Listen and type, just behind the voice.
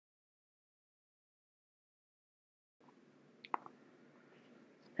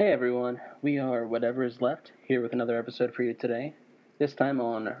Hey everyone, we are Whatever Is Left, here with another episode for you today. This time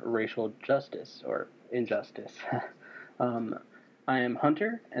on racial justice, or injustice. um, I am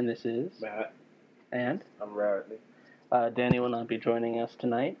Hunter, and this is... Matt. And? I'm Rodney. Danny will not be joining us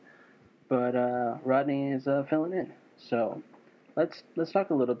tonight, but Rodney is filling in. So, let's talk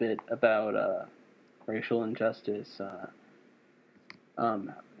a little bit about racial injustice, how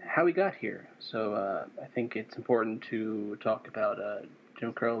we got here. So, I think it's important to talk about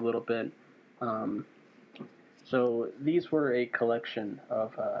Jim Crow a little bit. So these were a collection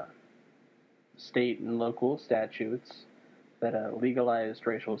of state and local statutes that legalized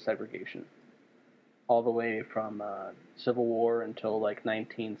racial segregation, all the way from Civil War until like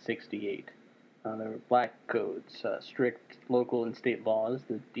 1968. There were black codes, strict local and state laws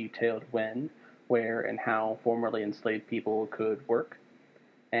that detailed when, where, and how formerly enslaved people could work,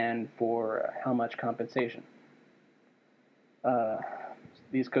 and for how much compensation.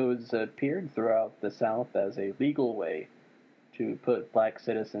 These codes appeared throughout the South as a legal way to put black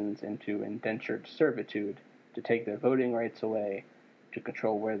citizens into indentured servitude, to take their voting rights away, to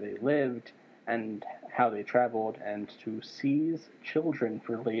control where they lived and how they traveled, and to seize children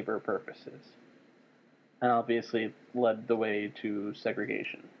for labor purposes. And obviously led the way to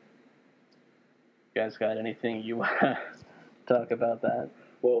segregation. You guys got anything you want to talk about that?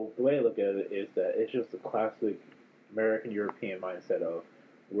 Well, the way I look at it is that it's just a classic American European mindset of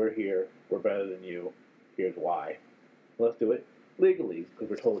we're here, we're better than you, here's why. Let's do it legally, because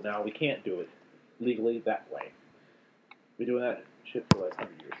we're told now we can't do it legally that way. We've been doing that shit for like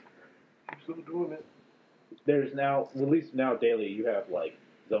 100 years. We're still doing it. There's now, at least now daily, you have like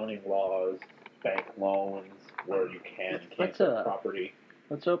zoning laws, bank loans, where you can't sell property.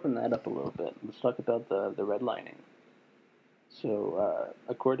 Let's open that up a little bit. Let's talk about the redlining. So,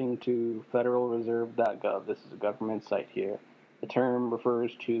 according to federalreserve.gov, this is a government site here, the term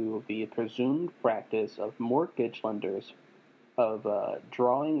refers to the presumed practice of mortgage lenders of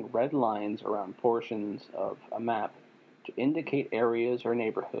drawing red lines around portions of a map to indicate areas or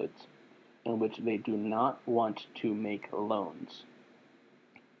neighborhoods in which they do not want to make loans.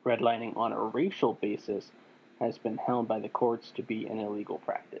 Redlining on a racial basis has been held by the courts to be an illegal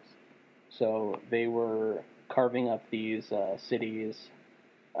practice. So they were carving up these cities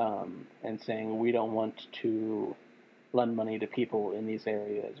and saying, we don't want to lend money to people in these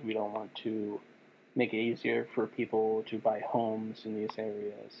areas. We don't want to make it easier for people to buy homes in these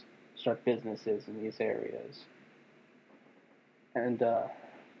areas, start businesses in these areas. And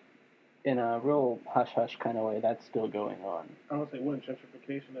in a real hush-hush kind of way, that's still going on. I don't say wouldn't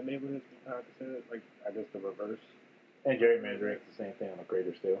gentrification of neighborhoods be kind of considered, like, I guess the reverse? And gerrymandering is the same thing on a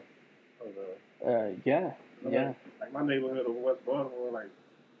greater scale. Oh, really? Yeah. Like my neighborhood of West Baltimore, like,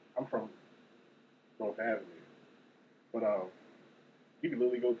 I'm from North Avenue. But you can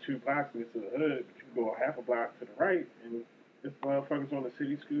literally go 2 blocks into the hood, but you can go half a block to the right, and this motherfuckers on the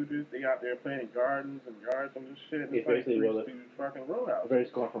city scooters, they out there planting gardens and yards and this shit. And it's like basically fucking row houses.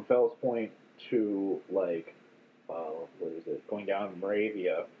 It's going from Fells Point to, like, what is it, going down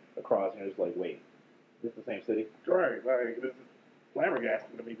Moravia across, and it's like, wait, this is the same city? Right, like, this is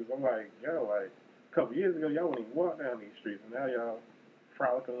flabbergasting to me, because I'm like, yo, like, a couple years ago, y'all wouldn't even walk down these streets, and now y'all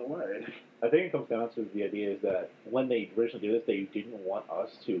frolicking away. I think it comes down to the idea is that when they originally did this, they didn't want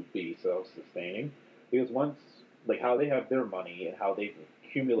us to be self-sustaining, because once, like, how they have their money and how they've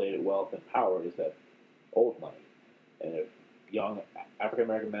accumulated wealth and power is that old money. And if young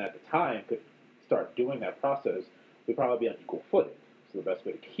African-American men at the time could start doing that process, we'd probably be on equal footing. So the best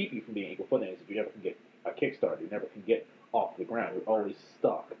way to keep you from being equal footing is if you never can get a kickstart, you never can get off the ground. You're always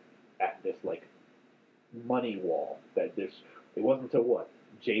stuck at this, like, money wall. That it wasn't until what?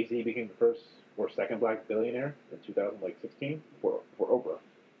 Jay-Z became the first or second black billionaire in 2016 for Oprah.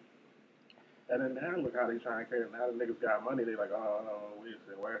 And then now look how they trying to create it. Now the niggas got money. They like, oh, no, wait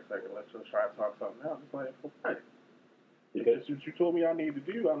a second. Let's just try to talk something out. It's like, okay. Because what you told me I need to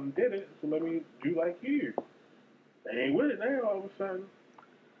do, I did it. So let me do like you. They ain't with it now all of a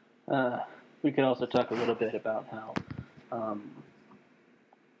sudden. We could also talk a little bit about how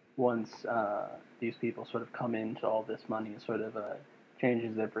once these people sort of come into all this money, it sort of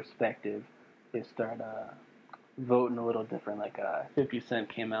changes their perspective. They start voting a little different. Like 50 Cent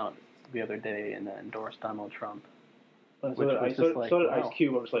came out the other day and endorsed Donald Trump. So did Ice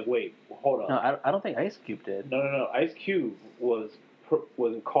Cube. I was like, wait, hold on. No, I don't think Ice Cube did. No. Ice Cube was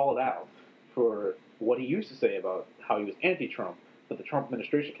called out for what he used to say about how he was anti-Trump, but the Trump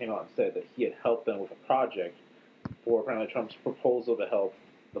administration came out and said that he had helped them with a project for apparently Trump's proposal to help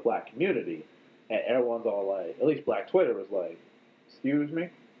the black community. And everyone's all like, at least Black Twitter was like, excuse me?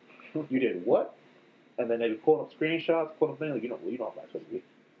 You did what? And then they be pulling up screenshots, pulling up things like, you don't have Black Twitter.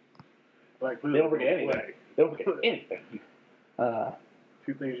 Black They don't forget anything. play. They don't forget anything.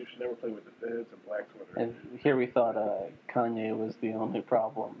 Two things you should never play with: the feds and black Twitter. And here we thought Kanye was the only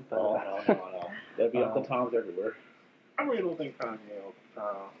problem. But, Oh, no. There'd be Uncle Toms everywhere. I really don't think Kanye Uncle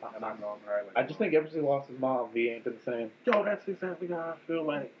Tom, and I'm going right. I just think ever since he lost his mom, he ain't been the same. Yo, that's exactly how I feel.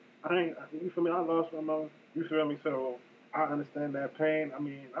 Like you feel me? I lost my mom. You feel me? So I understand that pain. I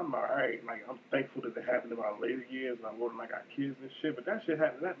mean, I'm alright. Like I'm thankful that it happened in my later years, and I'm older, and I got kids and shit. But that shit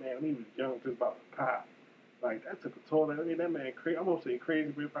happened to that man when he was young, just about to pop. Like that took a toll. I mean, that man crazy. I won't say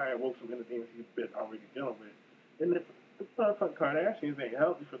crazy, but he probably woke some inner demons he's been already dealing with. And the motherfucking Kardashians ain't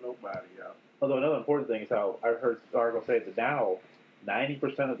healthy for nobody, y'all. Although another important thing is how I heard Argo say that now 90%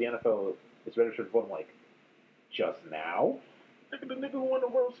 of the NFL is registered to vote. I'm like, just now? Look at the nigga who won the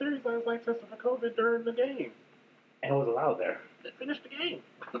World Series last night tested for COVID during the game. And it was allowed there. They finished the game.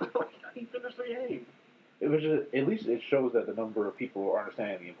 He finished the game. It was just, at least it shows that the number of people are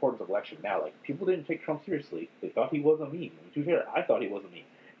understanding the importance of election now. Like, people didn't take Trump seriously. They thought he was a meme. To be fair, I thought he was a meme.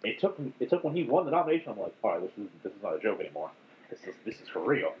 It took when he won the nomination. I'm like, all right, this is not a joke anymore. This is for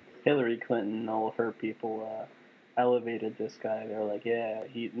real. Hillary Clinton and all of her people elevated this guy. They're like, yeah,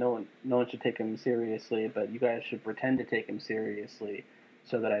 no one should take him seriously, but you guys should pretend to take him seriously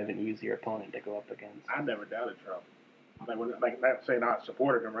so that I have an easier opponent to go up against. I never doubted Trump. Like not saying I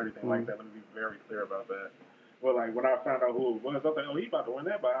supported him or anything like that. Let me be very clear about that. Well, like when I found out who it was, I was like, oh, he about to win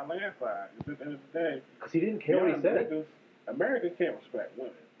that by a landslide. At the end of the day, Because he didn't care what he said. Niggas, Americans can't respect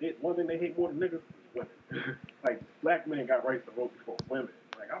women. One thing they hate more than niggas is women. Like black men got rights to vote before women.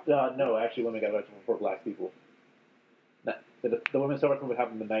 Like No, actually, women got rights before black people. The women's suffrage movement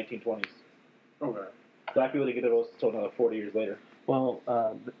happened in the 1920s. Okay. Black people didn't get their votes until another 40 years later. Well,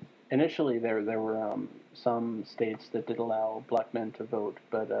 initially there were some states that did allow black men to vote,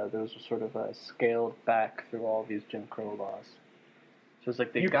 but those were sort of scaled back through all these Jim Crow laws. So it's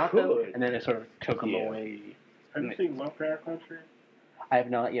like they got them, and then it sort of took them away. Have you seen Lovecraft Country? I have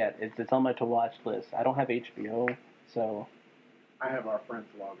not yet. It's on my to-watch list. I don't have HBO, so... I have our friends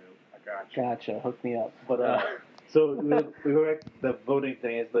log in. I got you. Gotcha. Hook me up. But so we go back to the voting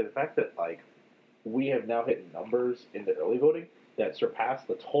thing is the fact that like we have now hit numbers in the early voting that surpassed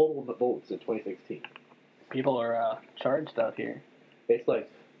the total votes in 2016. People are charged out here. It's like,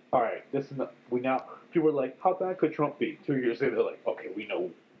 all right, people are like, how bad could Trump be? 2 years later, they're like, okay, we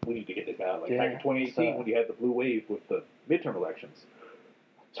know we need to get this guy. Like back in 2018 when you had the blue wave with the midterm elections.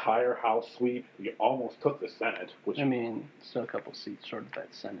 Entire House sweep. You almost took the Senate, which still a couple seats short of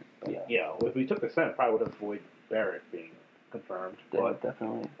that Senate. But, yeah. If we took the Senate, probably would have avoided Barrett being confirmed. But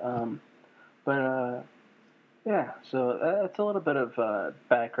definitely. Yeah. So that's a little bit of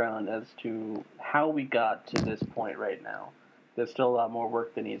background as to how we got to this point right now. There's still a lot more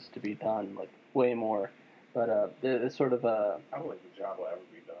work that needs to be done, like way more. But it's sort of a. I don't think the job will ever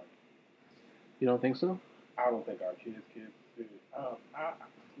be done. You don't think so? I don't think our kids do.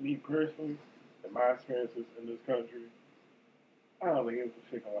 Me personally, in my experiences in this country, I don't think it's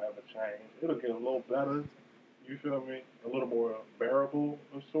shit gonna ever change. It'll get a little better, you feel me? A little more bearable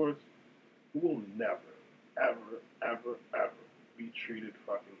of sorts. We will never, ever be treated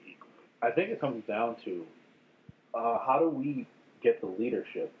fucking equally. I think it comes down to how do we get the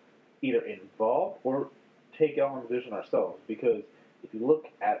leadership either involved or take on the vision ourselves? Because if you look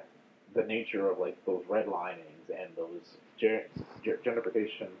at the nature of like those redlinings and those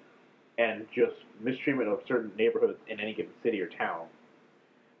gentrification and just mistreatment of certain neighborhoods in any given city or town,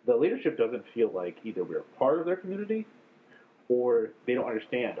 the leadership doesn't feel like either we're part of their community or they don't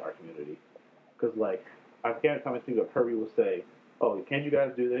understand our community. Because like I can't come into I've heard people say, "Oh, can't you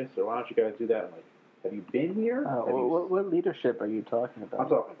guys do this?" or "Why don't you guys do that?" I'm like, have you been here? What leadership are you talking about? I'm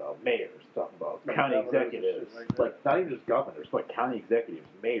talking about mayors. I'm talking about county executives. Like not even just governors, but county executives,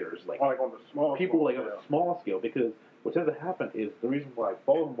 mayors, like on the small people like on a small scale. Because what tends to happen is the reason why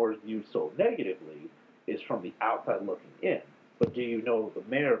Baltimore is viewed so negatively is from the outside looking in. But do you know the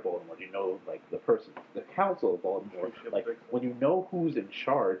mayor of Baltimore? Do you know like the council of Baltimore? Like when you know who's in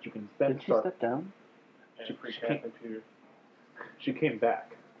charge, you can then Did she step down? She came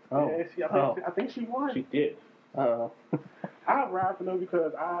back. Oh. Yeah, I think she won. She did. Oh. I ride for them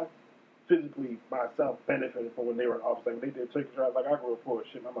because I physically myself benefited from when they were in office. Like when they did turkey drives, like I grew up poor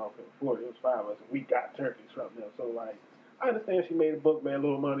shit. My mom couldn't afford it. It was 5 of us, and we got turkeys from them. So like, I understand she made a book, made a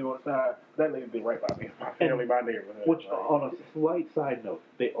little money on the side. That lady did right by me, my family, my neighborhood. Which, on a slight side note,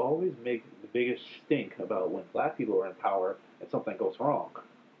 they always make the biggest stink about when black people are in power and something goes wrong.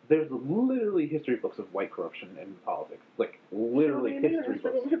 There's literally history books of white corruption in politics. Like, literally history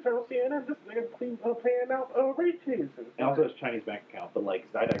books. We can turn on CNN, this nigga paying out rape cases. And also his Chinese bank account. But, like,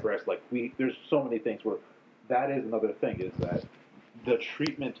 I digress. Like, there's so many things where that is another thing, is that the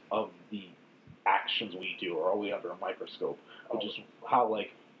treatment of the actions we do are always under a microscope, which is how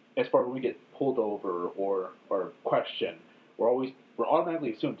like as far as when we get pulled over or questioned, we're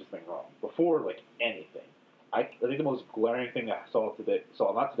automatically assumed this thing wrong before like anything. I think the most glaring thing I saw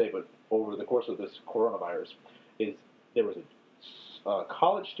not today, but over the course of this coronavirus, is there was a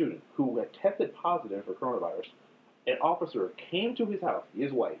college student who had tested positive for coronavirus. An officer came to his house, he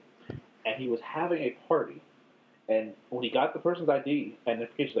is white, and he was having a party. And when he got the person's ID and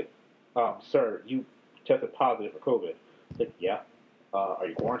notification, like, sir, you tested positive for COVID. He's like, yeah. Are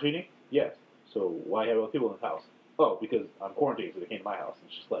you quarantining? Yes. So why have other people in the house? Oh, because I'm quarantining, so they came to my house. And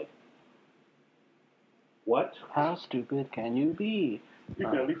it's just like, what? How stupid can you be? You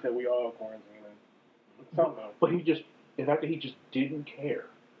can at least say we all quarantining. Something. But the fact that he just didn't care.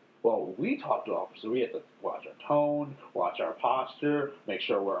 Well, we talked to officers. We had to watch our tone, watch our posture, make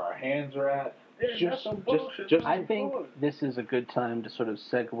sure where our hands are at. I think this is a good time to sort of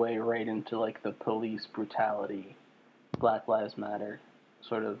segue right into like the police brutality, Black Lives Matter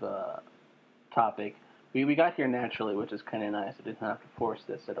sort of topic. We got here naturally, which is kind of nice. I didn't have to force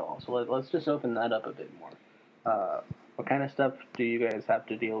this at all. So let's just open that up a bit more. What kind of stuff do you guys have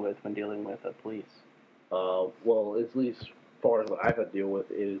to deal with when dealing with the police? Well, at least as far as what I've had to deal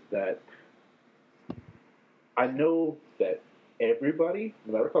with is that I know that everybody,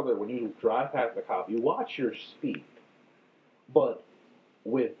 no matter what, when you drive past the cop, you watch your speed. But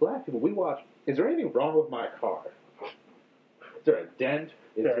with black people, we watch, is there anything wrong with my car? Is there a dent?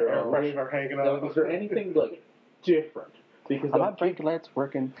 Is there air freshener hanging out? Is there anything like different? Because are my brake lights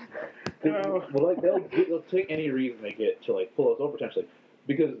working? Well, like they'll take any reason they get to like pull us over potentially.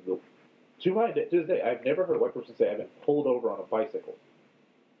 Because to this day, I've never heard a white person say I've been pulled over on a bicycle.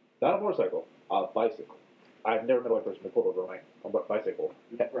 Not a motorcycle, a bicycle. I've never met a white person been pulled over on a bicycle.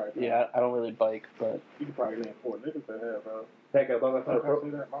 Right. Yeah, I don't really bike, but you could probably name 4 niggas that have. Heck, I thought that's not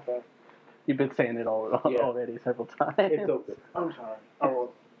that. My bad. You've been saying it already several times. It's okay. I'm sorry. Oh,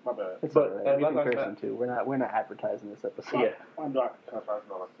 my bad. It's all right. We've been cursing too. We're not advertising this episode. Yeah. I'm not cursing.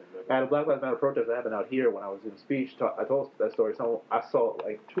 At a Black Lives Matter protest that happened out here when I was in speech, I told that story. I saw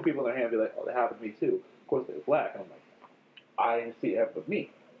like 2 people in their hand be like, "Oh, that happened to me too." Of course, they were black. And I'm like, I didn't see it happen with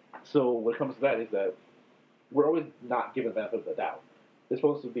me. So what comes to that is that we're always not given the benefit of the doubt. It's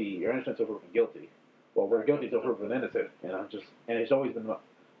supposed to be you're innocent until proven guilty. Well, we're guilty until proven innocent, and it's always been the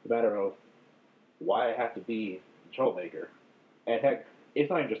matter of why I have to be the troublemaker. And heck, it's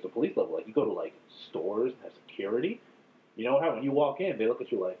not even just the police level. Like you go to like stores and have security. You know how when you walk in, they look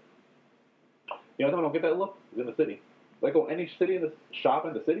at you like, you know, I don't get that look. It's in the city. Like go any city in the shop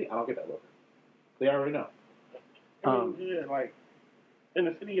in the city, I don't get that look. They already know. Yeah, like in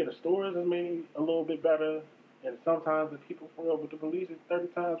the city, the stores is maybe a little bit better. And sometimes the people from over the police is 30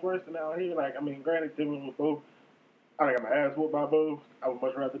 times worse than out here. Like, I mean, granted, dealing with both, I got my ass whooped by both. I would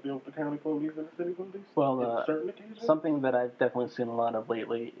much rather deal with the county police than the city police. Well, certain occasions. Something that I've definitely seen a lot of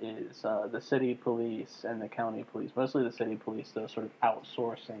lately is the city police and the county police, mostly the city police, though, sort of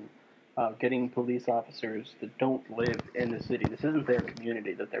outsourcing, getting police officers that don't live in the city. This isn't their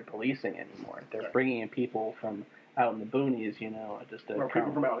community that they're policing anymore. They're bringing in people from out in the boonies, you know, just to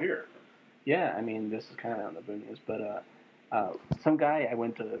people from out here. Yeah, I mean, this is kind of on the boonies, but some guy I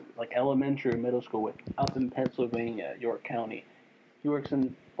went to like elementary or middle school with up in Pennsylvania, York County. He works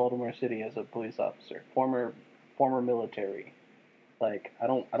in Baltimore City as a police officer, former military. Like, I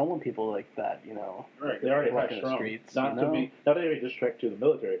don't want people like that, you know. Right, they already have the streets. Not to be disrespect to the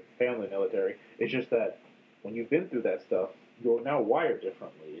military, family military. It's just that when you've been through that stuff, you're now wired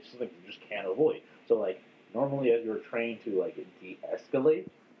differently. It's something you just can't avoid. So, like, normally as you're trained to like de-escalate,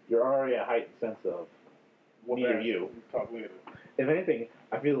 you're already a heightened sense of me or you. Talk later. If anything,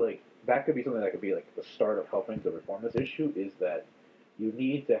 I feel like that could be something that could be like the start of helping to reform this issue. Is that you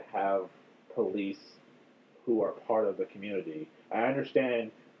need to have police who are part of the community. I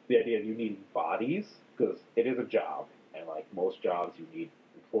understand the idea of you needing bodies because it is a job, and like most jobs, you need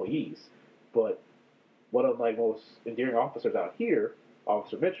employees. But one of my most endearing officers out here,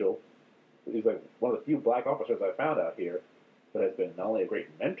 Officer Mitchell, he's like one of the few black officers I found out here that has been not only a great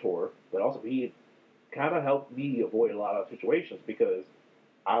mentor, but also he kind of helped me avoid a lot of situations because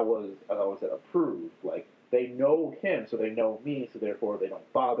I was, as I always said, approved. Like, they know him, so they know me, so therefore they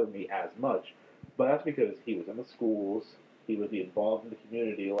don't bother me as much. But that's because he was in the schools, he would be involved in the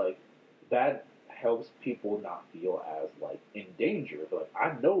community. Like, that helps people not feel as, like, in danger. But, like,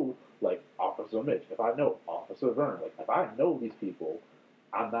 I know, like, Officer Mitch, if I know Officer Vern, like, if I know these people,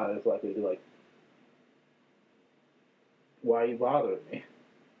 I'm not as likely to be like, why are you bothering me?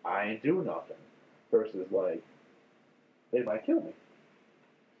 I ain't do nothing. Versus, like, they might kill me.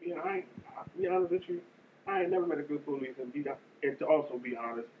 I'll be honest with you, I ain't never met a good police, and to also be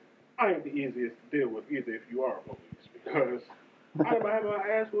honest, I ain't the easiest to deal with either if you are police because I am having my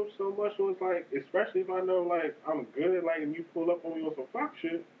ass whooped so much. So it's like, especially if I know like I'm good, like and you pull up on me on some fuck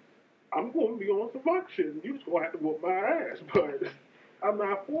shit, I'm gonna be on some fuck shit, and you just gonna have to whoop my ass. But I'm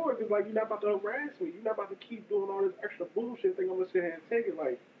not for it because like you're not about to harass me. You're not about to keep doing all this extra bullshit thing. I'm gonna sit here and take it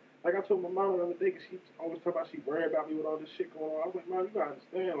like I told my mom the other day, cause she always talk about she worried about me with all this shit going on. I was like, Mom, you gotta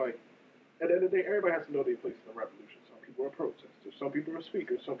understand, like, at the end of the day, everybody has to know their place in the revolution. Some people are protesters, some people are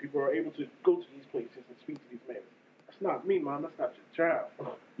speakers, some people are able to go to these places and speak to these men. That's not me, Mom. That's not your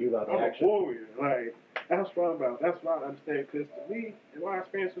child. You about the I'm action. a warrior. Like, that's what I'm about. That's what I understand. Because to me, in my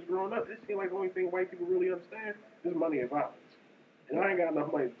experiences growing up, it seemed like the only thing white people really understand is money and violence. And I ain't got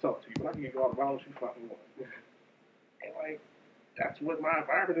enough money to talk to you, but I can give you all the violence you fucking want. And, like, that's what my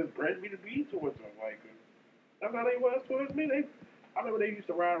environment has bred me to be towards them. Like, that's how they was towards me. I remember they used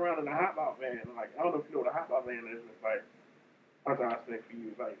to ride around in a hot lot van. Like, I don't know if you know what a hot lot van is. It's like, I'm trying to think for you.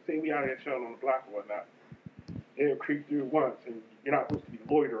 It's like, see me out here chilling on the block or whatnot. They'll creep through once, and you're not supposed to be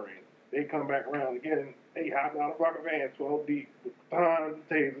loitering. They come back around again. They hop out of the fucking van, 12 deep, with batons and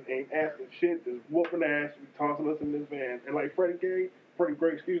tasers, ain't asking shit, just whooping ass, tossing us in this van. And like Freddie Gray,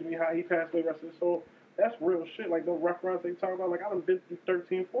 excuse me, how he passed away, rest of his soul. That's real shit. Like those rough rides they talk about. Like I done been through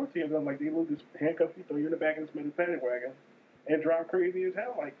 13, 14 of them. Like they will just handcuff you, throw you in the back of this minute paddy wagon, and drive crazy as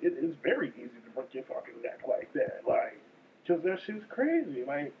hell. Like it is very easy to break your fucking neck like that. Like, cause that shit's crazy.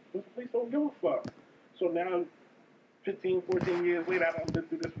 Like the police don't give a fuck. So now 15, 14 years later, I done been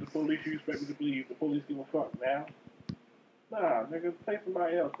through this with the police. You expect me to believe the police give a fuck now? Nah, nigga, play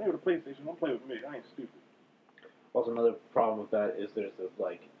somebody else. Play with the PlayStation. Don't play with me. I ain't stupid. Also, another problem with that is there's this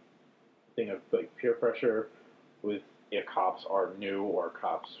like thing of like peer pressure with if cops are new or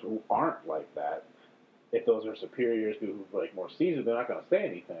cops who aren't like that. If those are superiors who like more seasoned, they're not going to say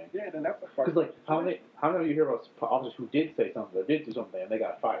anything. Yeah, then that's a fuck. Because like how many of you hear about officers who did say something, or did do something, and they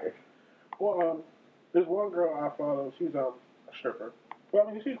got fired? Well, there's one girl I follow. She's a stripper. Well,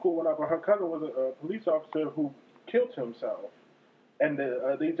 I mean, she's cool. Whatever. Her cousin was a police officer who killed himself, and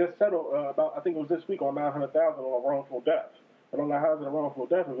they just settled about I think it was this week on $900,000 on a wrongful death. I don't know how it's a wrongful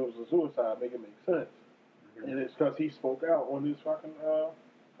death if it was a suicide. Make it make sense. Mm-hmm. And it's because he spoke out on his fucking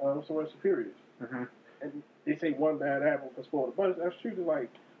superiors. Mm-hmm. And they say one bad apple can spoil the bunch. That's true. Like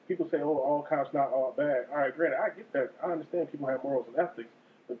people say, oh, all cops not all bad. All right, granted, I get that. I understand people have morals and ethics.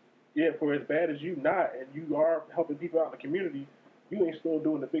 Yeah, for as bad as you not, and you are helping people out in the community, you ain't still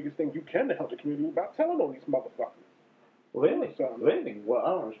doing the biggest thing you can to help the community about telling all these motherfuckers. Well, anything, what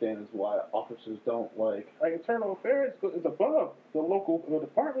I don't understand is why officers don't like internal affairs is above the local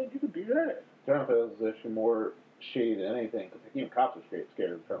department. You could do that. Internal affairs is actually more shady than anything because even cops are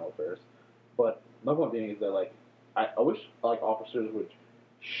scared of internal affairs. But my point being is that like I wish like officers would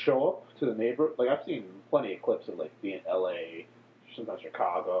show up to the neighborhood. Like I've seen plenty of clips of like being in L.A., sometimes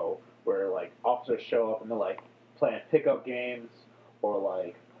Chicago, where like officers show up and they're like playing pickup games or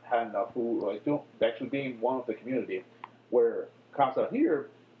like having enough food, or like actually being one with the community. Where cops out here,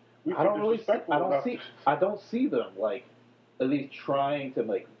 I don't see them like at least trying to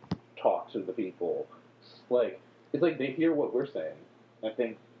like talk to the people. Like it's like they hear what we're saying. I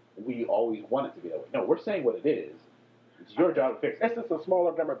think we always want it to be that way. No, we're saying what it is. It's your job to fix it. It's just a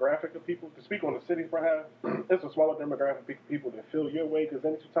smaller demographic of people. To speak on the city, perhaps, it's a smaller demographic of people that feel your way. Because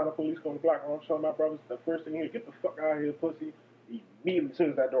anytime the police go to the block, I'm showing my brothers, the first thing you hear, get the fuck out of here, pussy. Immediately, as soon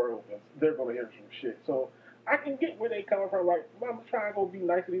as that door opens, they're going to hear some shit. So I can get where they coming from. Like, I'm trying to go be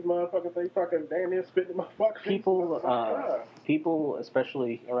nice to these motherfuckers. They fucking damn near spitting in my fucking people,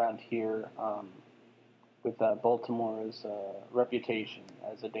 especially around here, with Baltimore's reputation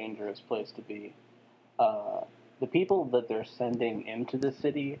as a dangerous place to be, the people that they're sending into the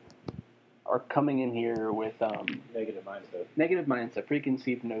city are coming in here with negative mindset,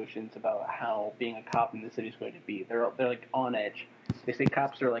 preconceived notions about how being a cop in the city is going to be. They're like on edge. They say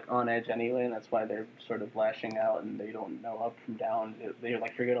cops are like on edge anyway, and that's why they're sort of lashing out and they don't know up from down. They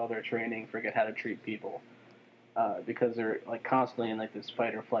like forget all their training, forget how to treat people, because they're like constantly in like this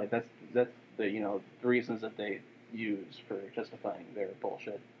fight or flight. That's the the reasons that they use for justifying their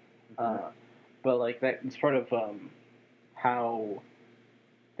bullshit. Mm-hmm. But like it's part of how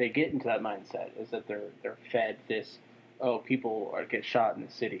they get into that mindset is that they're fed this. Oh, people get shot in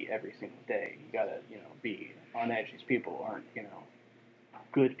the city every single day. You gotta be on edge. These people aren't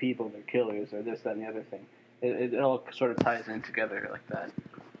good people. They're killers or this, that, and the other thing. It all sort of ties in together like that.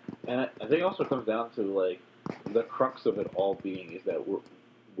 And I think it also comes down to like the crux of it all being is that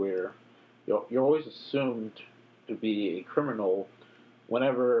you're always assumed to be a criminal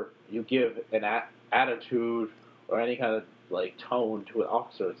whenever you give an attitude or any kind of like tone to an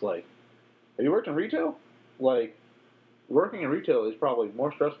officer. It's like, have you worked in retail? Like working in retail is probably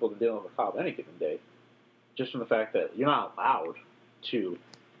more stressful than dealing with a cop any given day, just from the fact that you're not allowed to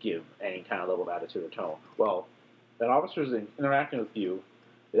give any kind of level of attitude or tone. Well, an officer's interacting with you,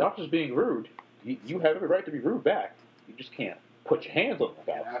 the officer's being rude, you have every right to be rude back. You just can't put your hands on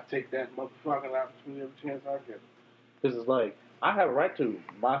the And guy. I take that motherfucking opportunity every chance I get. Because it's like, I have a right to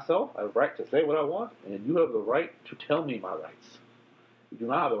myself, I have a right to say what I want, and you have the right to tell me my rights. You do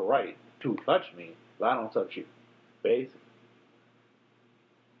not have the right to touch me, but I don't touch you. Basically.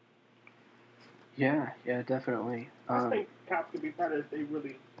 Yeah, definitely. I think cops could be better if they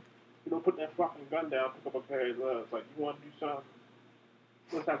really, put that fucking gun down, pick up a pair of gloves. Like, you want to do something?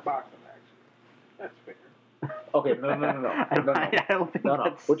 Let's have boxing action. That's fair. Okay, no. I don't think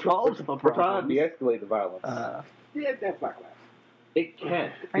that We're solves the We're trying to problem. de-escalate the violence. Yeah, that's Black Lives. It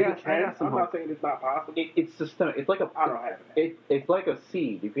can. I got some I'm hope. not saying it's not possible. It's systemic. It's like I don't have that. It's like a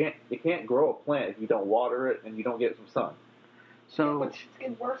seed. You can't grow a plant if you don't water it and you don't get some sun. So, But shit's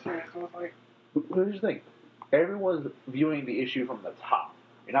getting worse here, so it's like, Here's the thing. Everyone's viewing the issue from the top.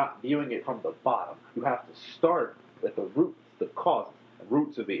 You're not viewing it from the bottom. You have to start at the roots, the causes. The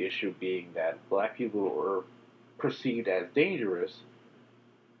roots of the issue being that black people were perceived as dangerous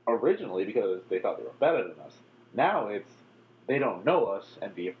originally because they thought they were better than us. Now it's they don't know us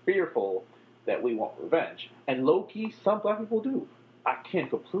and be fearful that we want revenge. And low-key, some black people do. I can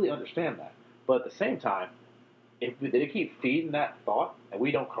completely understand that. But at the same time, if they keep feeding that thought and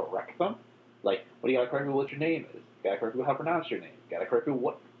we don't correct them, like, what do you gotta correct me what your name is? You gotta correct me how to pronounce your name. You gotta correct me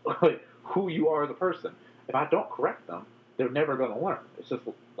what, who you are as a person. If I don't correct them, they're never gonna learn. It's just,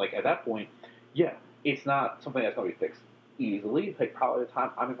 like, at that point, yeah, it's not something that's gonna be fixed easily. Like, probably the time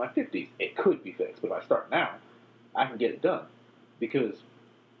I'm in my 50s, it could be fixed. But if I start now, I can get it done. Because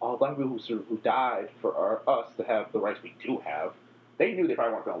all black people who died for us to have the rights we do have, they knew they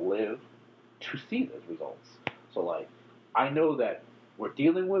probably weren't going to live to see those results. So, like, I know that we're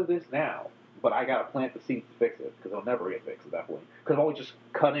dealing with this now, but I got to plant the seeds to fix it, because it'll never get fixed at that point. Because I'm always just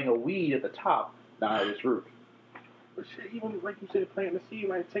cutting a weed at the top, not at its root. but shit, even like you said, planting the seed.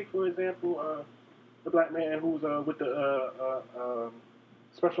 Like, take for example, the black man who's with the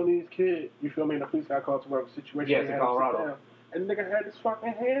special needs kid. You feel me? And the police got called to work situation. Yes, they in had him sit Colorado. down. And the nigga had his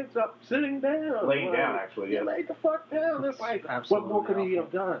fucking hands up, sitting down. Laying like, down, actually, yeah. Laid the fuck down. It's like, Absolutely what more could he awful.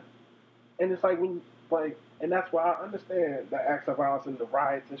 have done? And it's like, and that's why I understand the acts of violence and the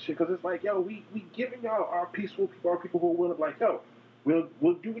riots and shit, because it's like, yo, we giving y'all our peaceful people, our people who are willing, like, yo, we'll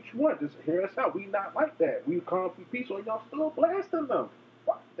do what you want. Just hear us out. We not like that. We calm, be peaceful, and y'all still blasting them.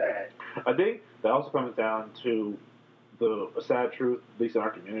 Fuck that. I think that also comes down to the sad truth, at least in our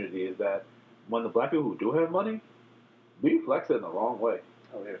community, is that when the black people who do have money, we flex it in the wrong way.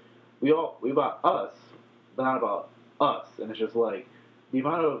 Oh, yeah. We about us, but not about us. And it's just like the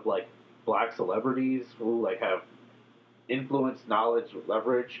amount of like black celebrities who like have influence, knowledge,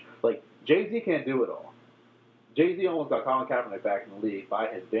 leverage. Like Jay-Z can't do it all. Jay-Z almost got Colin Kaepernick back in the league by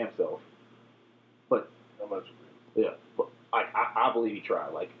his damn self. But Allegedly. yeah, but I believe he tried.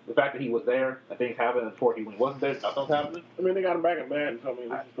 Like the fact that he was there and things happened, and before he wasn't there, nothing was happening. I mean, they got him back in Madden, so I mean,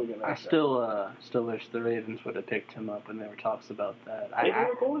 this is still getting I still wish the Ravens would have picked him up when there were talks about that. They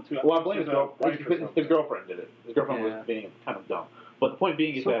were going to. Well, I blame his girlfriend did it. His girlfriend Yeah. was being kind of dumb. But the point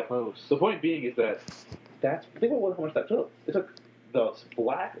being is So that close. the point being is that that's think about how much that took. It took the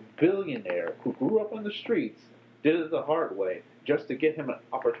black billionaire who grew up on the streets, did it the hard way, just to get him an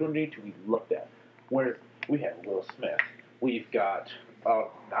opportunity to be looked at. Where we have Will Smith, we've got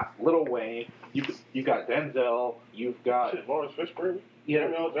not Lil Wayne, you got Denzel, you've got Shit, Lawrence Fishburne, yeah,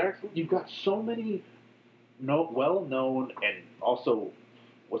 Samuel L. Jackson. you've got so many well-known and also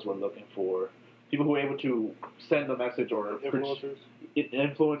what we're looking for people who are able to send a message or Influencers.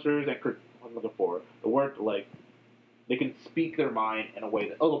 influencers and what I'm looking for the word like they can speak their mind in a way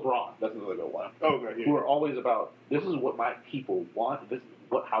that LeBron, that's another good one. Oh, okay, yeah. Who are always about this is what my people want, this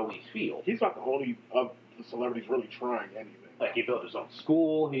is how we feel. He's not the only of the celebrities really trying anything. Like he built his own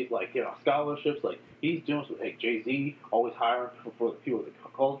school, he's like scholarships, like he's doing some like Jay-Z, always hiring for the people of the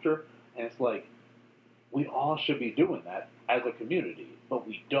culture, and it's like we all should be doing that as a community, but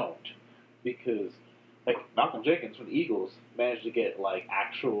we don't. Because like Malcolm Jenkins from the Eagles managed to get like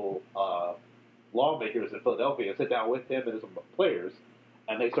actual lawmakers in Philadelphia to sit down with him and some players,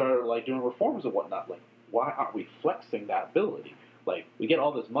 and they started like doing reforms and whatnot. Like, why aren't we flexing that ability? Like, we get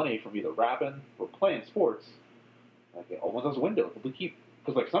all this money from either rapping or playing sports. Like, it opens us windows. We keep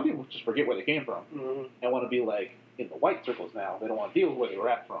because like some people just forget where they came from and want to be like in the white circles now. They don't want to deal with where they were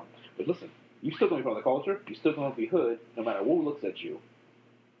at from. But listen, you still going to be from the culture. You still going to be hood, no matter who looks at you.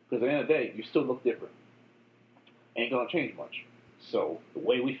 Because at the end of the day, you still look different. Ain't going to change much. So the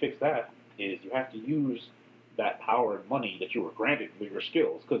way we fix that is you have to use that power and money that you were granted with your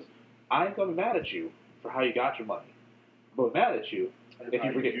skills. Because I ain't gonna be mad at you for how you got your money, but I'm mad at you if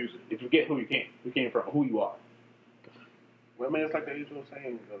you forget who you came from, who you are. Well, I mean, it's like the usual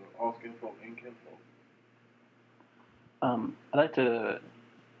saying, all skin folk ain't kinfolk. I'd like to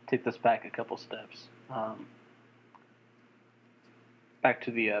take this back a couple steps. Back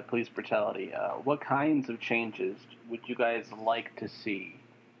to the police brutality. What kinds of changes would you guys like to see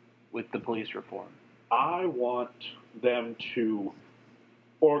with the police reform? I want them to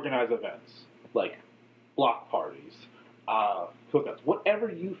organize events like block parties, cookouts,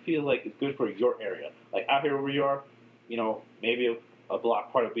 whatever you feel like is good for your area. Like out here where we are, maybe a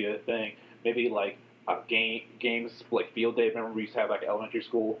block party would be a thing. Maybe like a games like field day. Remember we used to have like elementary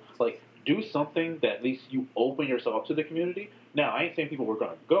school. Like do something that at least you open yourself up to the community. Now I ain't saying people were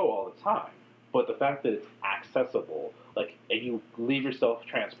going to go all the time, but the fact that it's accessible, like, and you leave yourself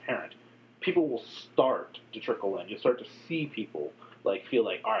transparent, people will start to trickle in. You'll start to see people like feel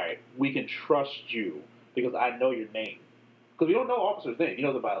like, all right, we can trust you because I know your name. Because we don't know officer's name. You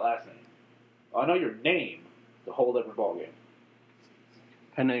know them by last name. I know your name. It's a whole different ballgame.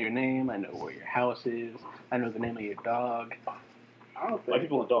 I know your name. I know where your house is. I know the name of your dog. I don't Like think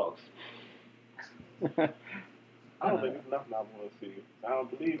people and dogs. I don't think there's nothing I want to see. I don't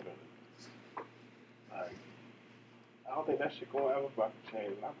believe in it. Like, I don't think that shit gonna ever fucking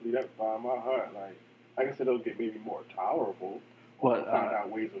change. I believe that by my heart. Like I guess it'll get maybe more tolerable. What? Find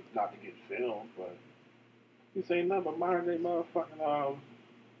out ways of not to get filmed, but you say nothing but modern day motherfucking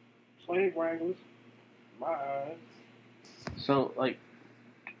slave wranglers. My eyes. So, like,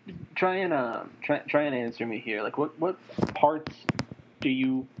 try and answer me here. Like, what parts do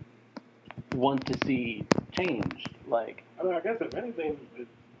you want to see changed? Like, I mean, I guess if anything,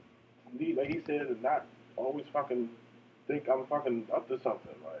 need, like he said, is not always fucking think I'm fucking up to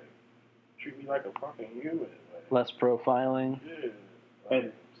something. Like, treat me like a fucking human. Like, less profiling. yeah.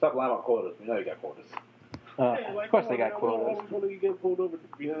 And stop lying about quotas. You know you got quotas. Hey, like, Of course come they on, got man, quotas. When you get pulled over at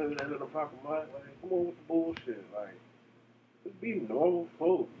the end of the fucking month, like, come on with the bullshit. Like, just be normal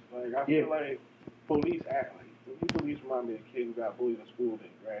folks. Like, I feel like police act like, when you police remind me of a kid who got bullied in school, then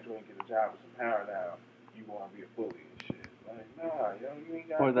graduate and get a job with some power now, you want to be a bully and shit. Like, nah, yo, you ain't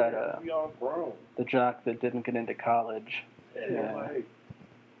got Or that, we all grown. The jock that didn't get into college. Yeah, like,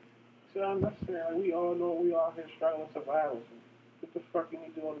 it's unnecessary. Like, we all know we all here struggling survivors. What the fuck you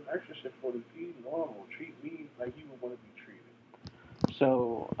need to do all this extra shit for? To be normal. Treat me like you would want to be treated.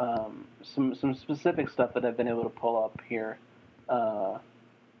 So, some specific stuff that I've been able to pull up here.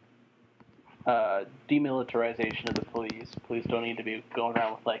 Demilitarization of the police. Police don't need to be going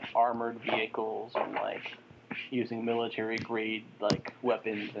around with like armored vehicles and like using military grade like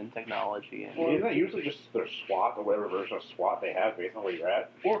weapons and technology. And Isn't that usually just their SWAT or whatever version of SWAT they have based on where you're at?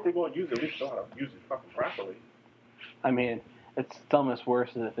 Or if they're going to use it, at least know how to use it fucking properly. I mean, it's almost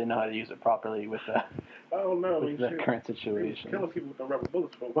worse if they know how to use it properly with the I don't know. with the current situation. Killing people with the rubber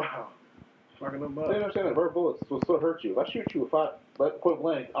bullets for a while. Fucking them They up. understand that rubber bullets will still hurt you. If I shoot you with point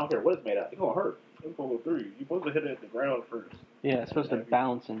blank, I don't care what it's made out, it's gonna hurt. It's going to go through you. You're supposed to hit it at the ground first. Yeah, it's supposed to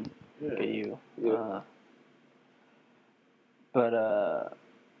bounce and get you. Yeah. But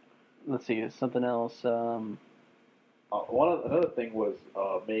let's see, something else. Another thing was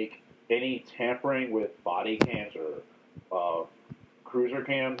make any tampering with body cams or cruiser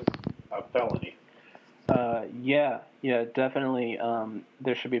cams a felony. Yeah, definitely.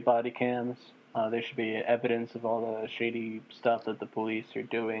 There should be body cams. There should be evidence of all the shady stuff that the police are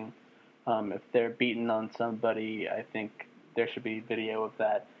doing. If they're beating on somebody, I think there should be video of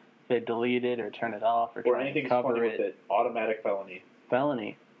that. If they delete it or turn it off or try anything to cover with it, automatic felony.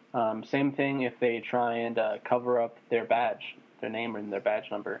 Felony. Same thing if they try and cover up their badge, their name and their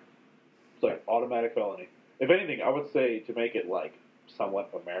badge number. It's like automatic felony. If anything, I would say to make it like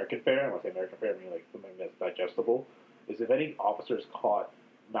somewhat American fair, and when I say American fair, I mean like something that's digestible, is if any officer is caught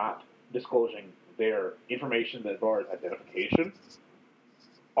not disclosing their information as far as identification,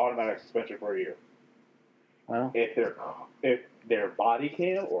 automatic suspension for a year. Wow. If their body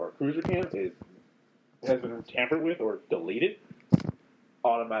cam or cruiser cam has been tampered with or deleted,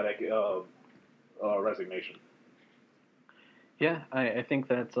 automatic resignation. Yeah, I think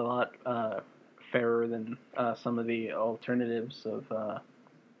that's a lot fairer than some of the alternatives of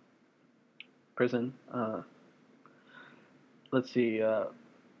prison. Let's see,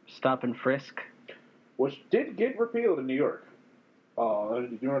 stop and frisk. Which did get repealed in New York. Do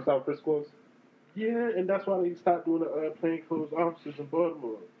you know what stop and frisk was? Yeah, and that's why they stopped doing the plainclothes officers in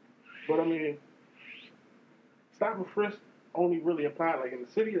Baltimore. But I mean, stop and frisk only really applied, like in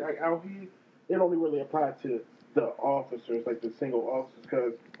the city, like out here, it only really applied to the officers, like the single officers,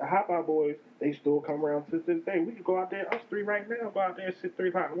 because Hot Pot Boys, they still come around to this day. We can go out there, us three right now, go out there and sit 3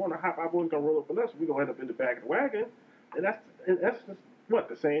 o'clock in the morning. The Hot Pot Boys gonna roll up with us. We gonna end up in the back of the wagon, and that's just what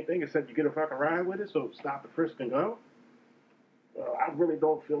the same thing. Except you get a fucking ride with it, so stop the frisk and go. I really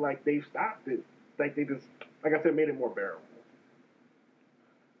don't feel like they've stopped it. Like they just, like I said, made it more bearable.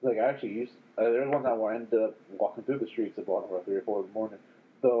 Like I actually used. There was one time where I ended up walking through the streets of Baltimore at 3 or 4 in the morning,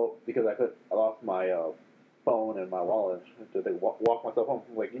 though because I lost my phone and my wallet. So they walk myself home.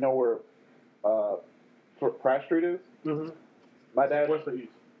 Like you know where Pratt Street is. Mm-hmm. My dad West or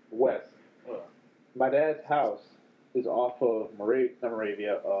east? west. My dad's house is off of not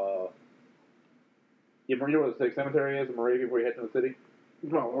Moravia. You know where the Civic Cemetery is in Moravia, where you head to the city?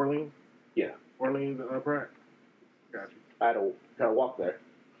 No, Orleans. Yeah. Orleans, Pratt. Got you. I had to kind of walk there.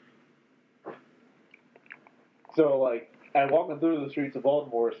 So, like, I walking through the streets of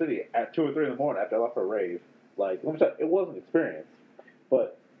Baltimore City at 2 or 3 in the morning after I left for a rave. Like, let me tell you, it was an experience.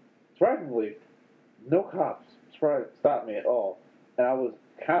 But, surprisingly, no cops stopped me at all. And I was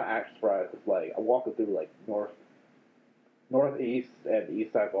kind of actually surprised. It's like, I'm walking through, like, northeast and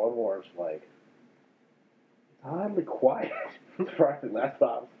east side of Baltimore. It's like, it's oddly quiet. Surprisingly, that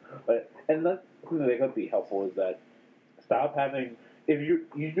stops. And that's something that could be helpful is that stop having... If you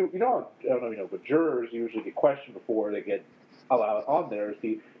know, I don't know if you know, but jurors usually get questioned before they get allowed on there.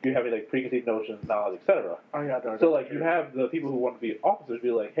 See, you have like preconceived notions, knowledge, etc. Oh yeah, so like you have the people who want to be officers be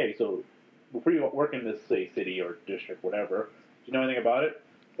like, hey, so before you work in this say city or district, whatever, do you know anything about it?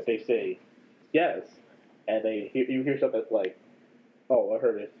 If they say yes, and you hear stuff that's like, oh, I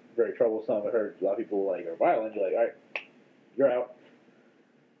heard it's very troublesome. I heard a lot of people like are violent. You're like, all right, you're out.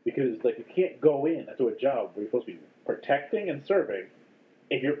 Because like you can't go in into a job where you're supposed to be protecting and serving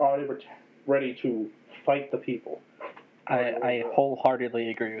if you're already ready to fight the people. I wholeheartedly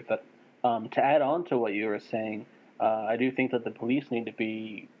agree with that. To add on to what you were saying, I do think that the police need to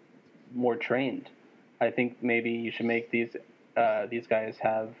be more trained. I think maybe you should make these guys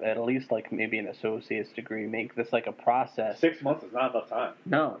have at least like maybe an associate's degree. Make this like a process. 6 months is not enough time.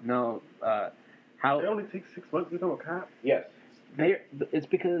 No. How? It only takes 6 months to become a cop. Yes. It's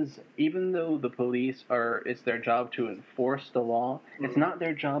because even though the police it's their job to enforce the law, it's not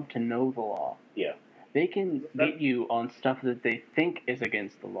their job to know the law. Yeah. They can get you on stuff that they think is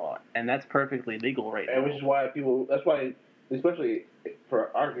against the law, and that's perfectly legal right now. And which is why that's why, especially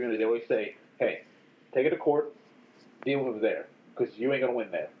for our community, they always say, hey, take it to court, deal with it there, because you ain't going to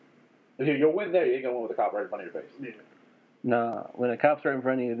win there. If you'll win there, you ain't going to win with the cop right in front of your face. Yeah. No, when a cop's right in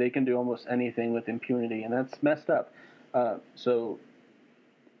front of you, they can do almost anything with impunity, and that's messed up.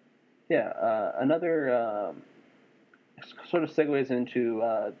 Another sort of segues into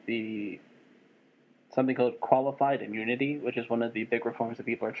something called qualified immunity, which is one of the big reforms that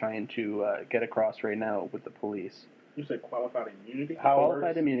people are trying to get across right now with the police. You said qualified immunity?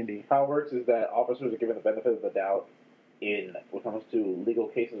 Qualified immunity. How it works is that officers are given the benefit of the doubt when it comes to legal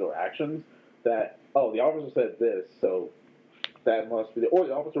cases or actions that, the officer said this, so that must be, or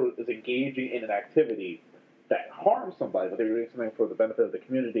the officer is engaging in an activity that harms somebody, but they're doing something for the benefit of the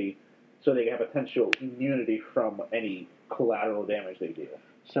community so they can have potential immunity from any collateral damage they do.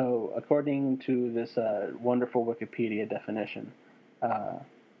 So, according to this wonderful Wikipedia definition,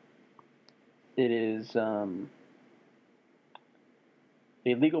 it is a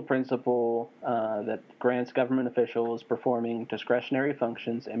legal principle that grants government officials performing discretionary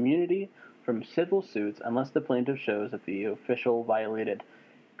functions immunity from civil suits unless the plaintiff shows that the official violated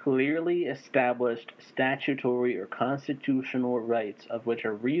clearly established statutory or constitutional rights of which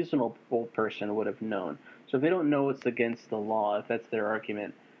a reasonable person would have known. So if they don't know it's against the law, if that's their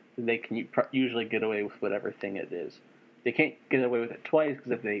argument, they can usually get away with whatever thing it is. They can't get away with it twice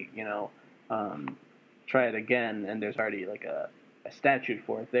because if they, try it again and there's already like a statute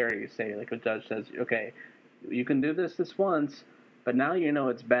for it, they already say, like a judge says, okay, you can do this once, but now you know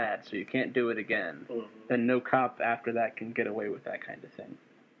it's bad, so you can't do it again. Mm-hmm. Then no cop after that can get away with that kind of thing.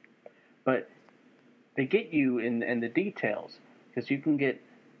 But they get you in the details because you can get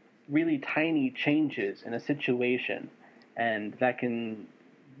really tiny changes in a situation, and that can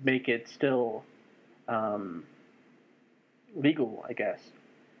make it still legal, I guess.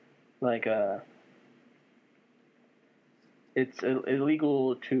 Like, it's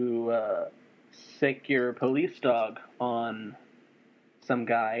illegal to sick your police dog on some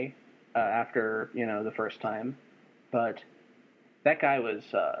guy after, the first time, but that guy was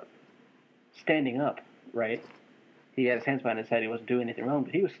standing up, right? He had his hands behind his head. He wasn't doing anything wrong,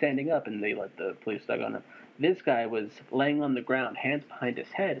 but he was standing up, and they let the police dog on him. This guy was laying on the ground, hands behind his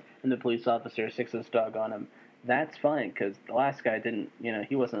head, and the police officer sicks his dog on him. That's fine, because the last guy didn't,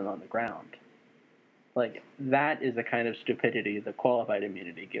 he wasn't on the ground. Like, that is the kind of stupidity that qualified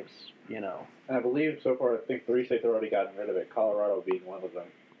immunity gives, And I believe so far, I think 3 states have already gotten rid of it, Colorado being one of them.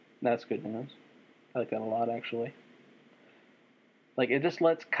 That's good news. I like that a lot, actually. Like, it just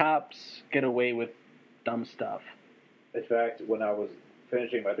lets cops get away with dumb stuff. In fact, when I was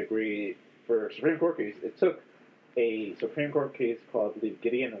finishing my degree for a Supreme Court case, it took a Supreme Court case called, I believe,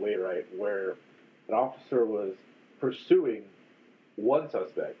 Gideon Wainwright, where an officer was pursuing one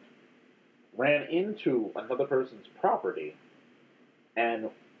suspect, ran into another person's property, and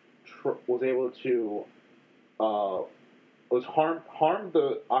was able to harmed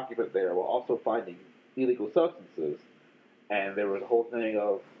the occupant there while also finding illegal substances. And there was a whole thing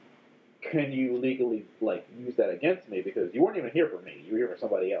of, can you legally use that against me, because you weren't even here for me, you were here for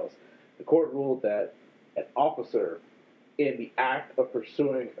somebody else. The court ruled that an officer, in the act of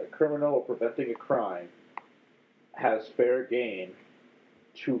pursuing a criminal or preventing a crime, has fair game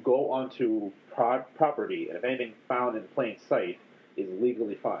to go onto property, and if anything found in plain sight is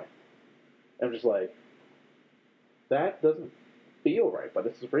legally fine. I'm just like, that doesn't feel right, but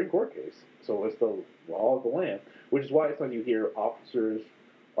it's a Supreme Court case, so it's the law of the land, which is why it's when you hear officers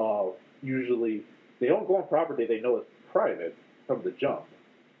usually, they don't go on property they know is private from the jump,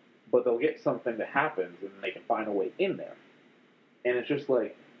 but they'll get something that happens and they can find a way in there. And it's just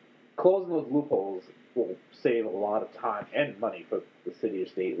like, closing those loopholes will save a lot of time and money for the city or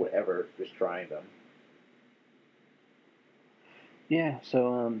state, whatever is trying them. Yeah,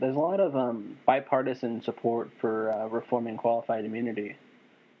 so there's a lot of bipartisan support for reforming qualified immunity.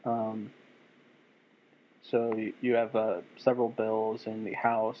 So you have several bills in the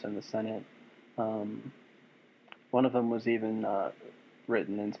House and the Senate. One of them was even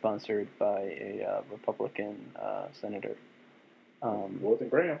written and sponsored by a Republican senator. It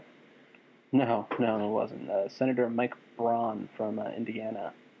wasn't Graham. No, it wasn't. Senator Mike Braun from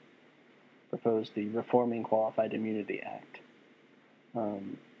Indiana proposed the Reforming Qualified Immunity Act.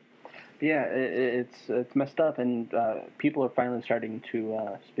 Yeah, it's messed up, and people are finally starting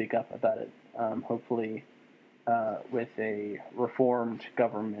to speak up about it. Hopefully, with a reformed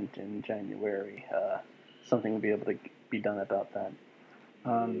government in January, something will be able to be done about that.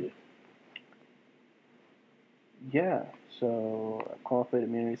 Yeah, so qualified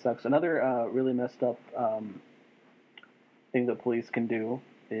immunity sucks. Another really messed up thing that police can do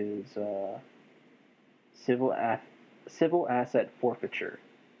is civil asset forfeiture.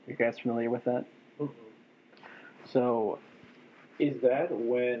 Are you guys familiar with that? Mm-hmm. So, is that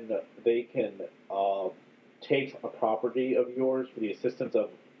when they can take a property of yours for the assistance of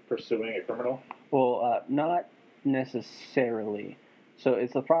pursuing a criminal? Well, not necessarily. So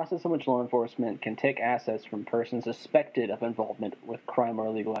it's the process in which law enforcement can take assets from persons suspected of involvement with crime or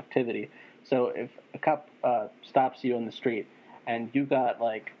illegal activity. So if a cop stops you on the street and you got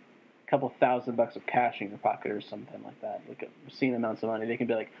like a couple $1,000 of cash in your pocket or something like that, like obscene amounts of money, they can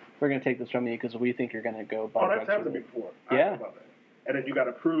be like, "We're going to take this from you because we think you're going to go buy drugs." Oh, that's happened to me before. Yeah. I know about that. And then you got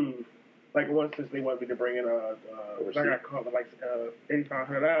to prove, like, once they want me to bring in I got caught with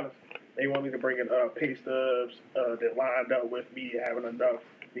 $8,500. They want me to bring in pay stubs that lined up with me having enough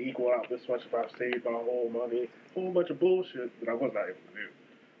to equal out this much if I saved my whole money. A whole bunch of bullshit that I was not able to do.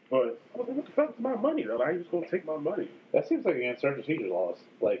 But I was like, what the fuck is my money, though? How you just going to take my money? That seems like against certain procedure laws.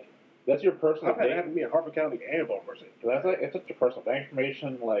 Like, that's your personal I've had it happen to me in Harford County and Baltimore City. That's like, it's just your personal bank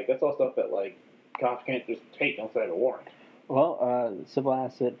information. Like, that's all stuff that, like, cops can't just take unless they have a warrant. Well, civil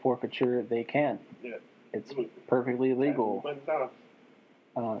asset forfeiture, they can. Yeah. It's perfectly legal.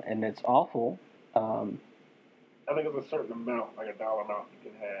 And it's awful. I think it's a certain amount, like a dollar amount you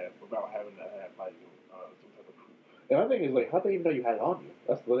can have without having to have like some type of proof. And the thing is, like, how do they even know you had it on you?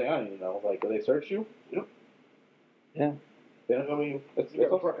 That's the thing I don't even know. Like, do they search you? Yep. Yeah. I mean,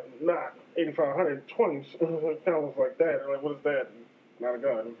 not 8,520 pounds like that. Like, what is that? Not a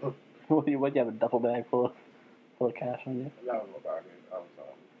gun. What do you have, a duffel bag full of cash on you? Not in my pocket. I'm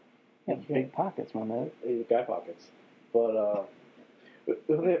sorry. Yeah, big pockets, my man. Guy pockets. But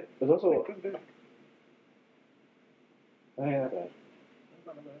there's also. I ain't that bad.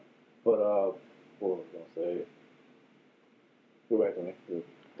 But what was I gonna say? Go back to me.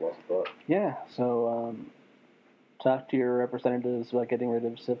 Lost thought. Yeah. So talk to your representatives about getting rid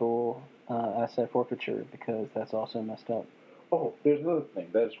of civil asset forfeiture because that's also messed up. Oh, there's another thing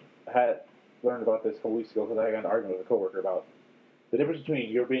that I had learned about this a couple weeks ago because I got an argument with a coworker about the difference between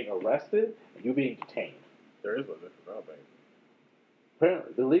you being arrested and you being detained. There is a difference, I don't think.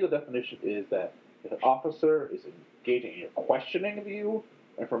 Apparently, the legal definition is that if an officer is engaging in your questioning of you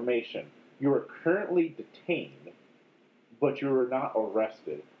information, you are currently detained, but you are not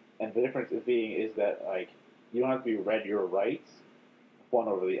arrested. And the difference is that like you don't have to be read your rights one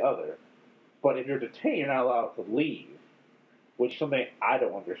over the other. But if you're detained, you're not allowed to leave, which is something I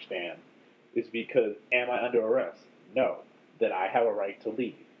don't understand. Is because, am I under arrest? No. Then I have a right to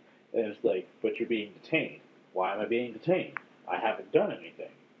leave. And it's like, but you're being detained. Why am I being detained? I haven't done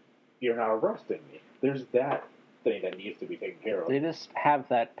anything. You're not arresting me. There's that thing that needs to be taken care of. They just have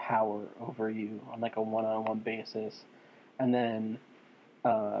that power over you on like a one-on-one basis, and then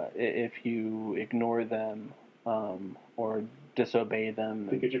if you ignore them or disobey them,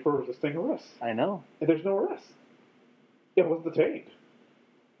 They get you for resisting arrest. I know. And there's no arrest. It was detained.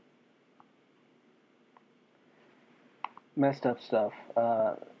 Messed up stuff.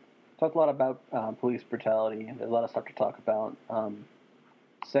 Talked a lot about police brutality. There's a lot of stuff to talk about.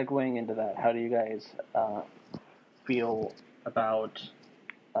 Segueing into that, how do you guys feel about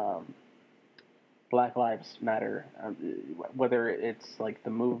Black Lives Matter? Whether it's like the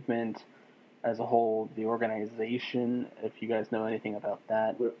movement as a whole, the organization, if you guys know anything about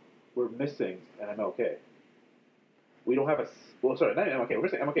that. We're missing an MLK. We don't have a... Well, sorry, not an MLK. We're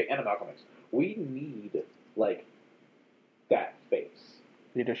missing MLK and a Malcolm X. We need, like, that face.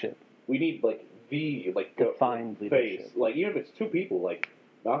 Leadership. We need, like, the, like, defined face. leadership. Like, even if it's two people, like,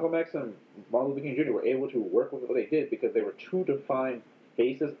 Malcolm X and Martin Luther King Jr. were able to work with what they did because they were two defined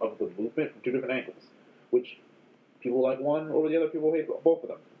faces of the movement from two different angles, which people like one over the other, people hate both of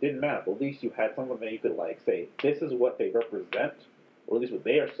them. Didn't matter, but at least you had someone that you could, like, say, this is what they represent, or at least what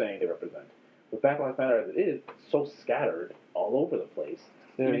they are saying they represent. But Black Lives Matter as it is, it's so scattered all over the place.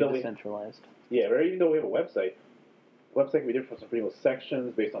 Very decentralized. Even though we have a website can be different from pretty much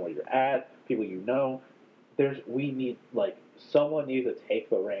sections based on where you're at, people you know. We need, like, someone needs to take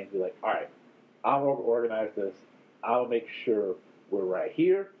the reins and be like, all right, I'm going to organize this. I'll make sure we're right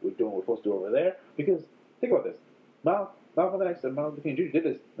here. We're doing what we're supposed to do over there. Because, think about this. Malcolm X and Martin Luther King Jr. did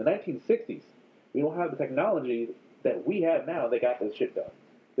this in the 1960s. We don't have the technology that we have now. They got this shit done.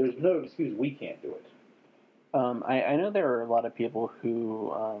 There's no excuse we can't do it. I know there are a lot of people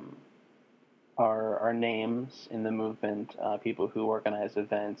who are names in the movement, people who organize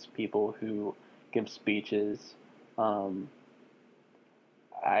events, people who give speeches. I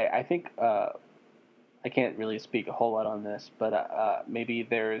think I can't really speak a whole lot on this, but maybe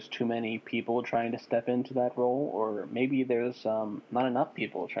there's too many people trying to step into that role, or maybe there's not enough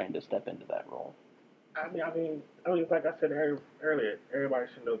people trying to step into that role. I mean, like I said earlier, everybody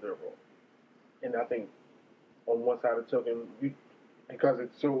should know their role. And I think on one side of the token, because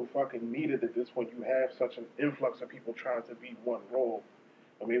it's so fucking needed at this point, you have such an influx of people trying to be one role.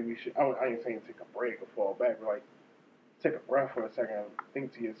 I mean, we should, I ain't saying take a break or fall back, but like, take a breath for a second and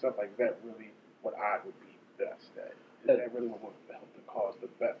think to yourself, like, is that really what I would be best at? Is that really what would help the cause the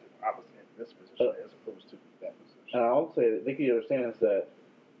best if I was in this position as opposed to that position? And I'll say that they can understand is that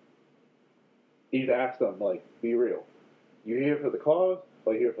you need to ask them, like, be real. You're here for the cause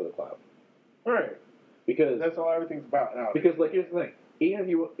or you're here for the clout? Right. Because that's all everything's about now. Because, like, here's the thing. Even if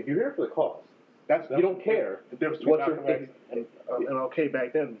you're here for the cause, you don't care. The difference between Malcolm X and MLK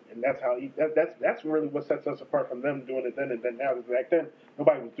back then, and that's how that's really what sets us apart from them doing it then and then now. Because back then,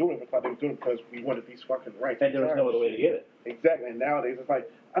 nobody was doing it because they were doing it because we wanted these fucking rights. And there was no other way to get it. Exactly. And nowadays, it's like,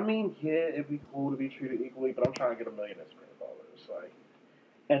 I mean, yeah, it'd be cool to be treated equally, but I'm trying to get $1 million Instagram followers. Like,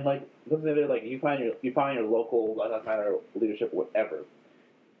 and like, listen to it, like you find your local, doesn't matter, leadership, whatever.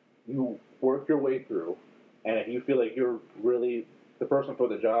 You work your way through, and if you feel like you're really the person for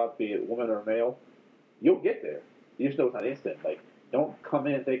the job, be it woman or male, you'll get there. You just know it's not instant. Like, don't come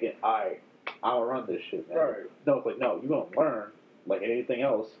in thinking, I'll run this shit, man. Right. No, it's like, no, you're going to learn like anything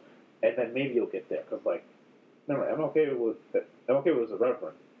else, and then maybe you'll get there. Because, like, remember, MLK was a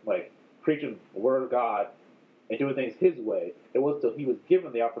reverend, like, preaching the word of God and doing things his way. It wasn't until he was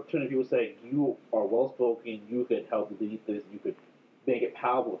given the opportunity, he was saying, you are well-spoken, you could help lead this, you could make it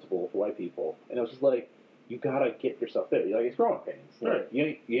palatable for white people. And it was just like, you gotta get yourself there. Like, it's growing pains. Right.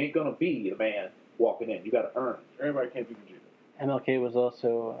 You ain't gonna be the man walking in. You gotta earn it. Everybody can't be the Jew. MLK was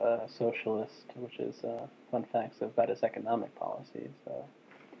also a socialist, which is fun facts about his economic policy. So,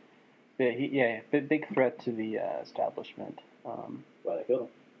 big threat to the establishment. Well, they killed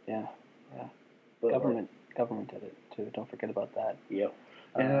him. Yeah. But, Government did it too. Don't forget about that. Yeah.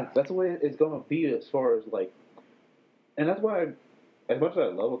 And that's the way it's gonna be as far as like, and that's why, as much as I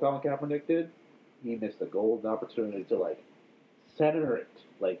love what Colin Kaepernick did, he missed a golden opportunity to like center it,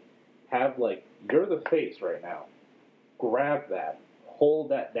 like have like you're the face right now. Grab that, hold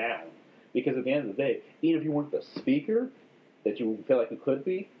that down, because at the end of the day, even if you weren't the speaker that you feel like you could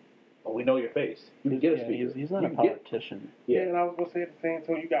be, oh, we know your face. You can get a speaker. He's not You a can get- politician. Yeah, and I was gonna say at the same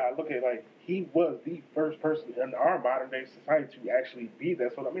time, you gotta look at like he was the first person in our modern day society to actually be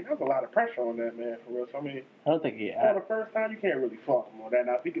that. So I mean, there's a lot of pressure on that man for real. So I mean, I don't think he for the first time, you can't really fault him on that.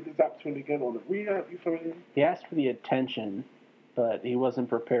 Now if he get this opportunity again on the re-up, you feel me? He asked for the attention, but he wasn't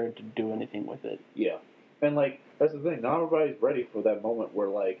prepared to do anything with it. Yeah, and like that's the thing. Not everybody's ready for that moment where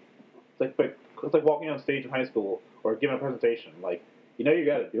like it's like walking on stage in high school or giving a presentation. Like you know you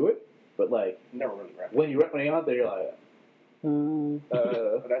got to do it, but like Never really ready. when you're out there, you're like,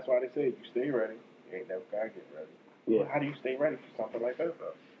 But that's why they say you stay ready. You ain't never gotta get ready. yeah. How do you stay ready for something like that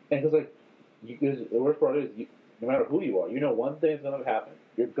though? And because like, cause the worst part is, no matter who you are, you know one thing's gonna happen.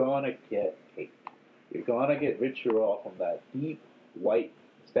 You're gonna get hate. You're gonna get vitriol from that deep white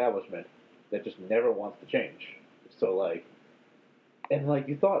establishment that just never wants to change. So like, and like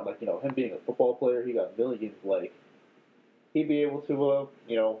you thought, like him being a football player, he got millions. Like, he'd be able to,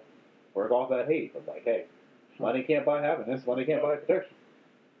 work off that hate. But like, hey, money can't buy happiness. Money can't buy protection.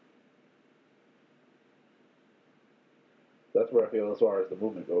 That's where I feel as far as the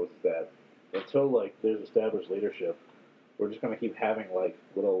movement goes, is that until like there's established leadership, we're just gonna keep having like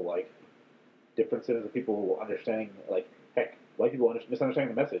little like differences of people understanding, like heck, white people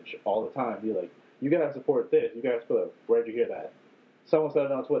misunderstanding the message all the time. Be like, you gotta support this, you gotta support. Where'd you hear that? Someone said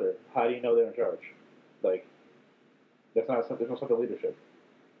it on Twitter. How do you know they're in charge? Like, there's no such a leadership.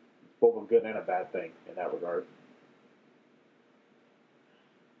 It's both a good and a bad thing in that regard.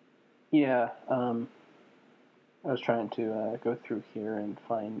 Yeah, I was trying to go through here and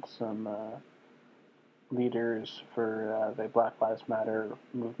find some leaders for the Black Lives Matter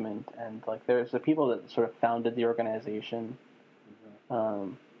movement, and like there's the people that sort of founded the organization.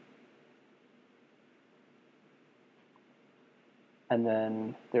 And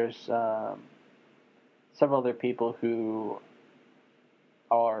then there's several other people who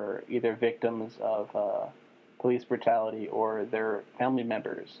are either victims of police brutality or their family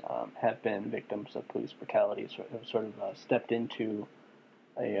members have been victims of police brutality, sort of stepped into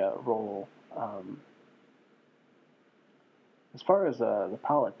a role. As far as the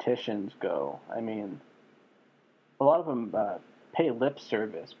politicians go, I mean, a lot of them pay lip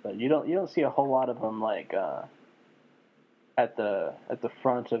service, but you don't see a whole lot of them like at the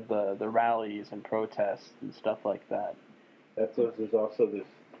front of the rallies and protests and stuff like that. There's also this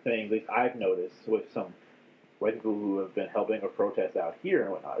thing that I've noticed with some white people who have been helping a protest out here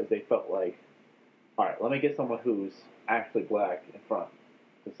and whatnot, is they felt like, all right, let me get someone who's actually black in front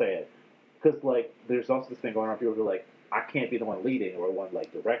to say it, because like there's also this thing going on. People who are like, I can't be the one leading or the one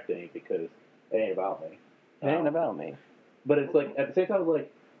like directing because it ain't about me. It ain't about me. But it's like at the same time,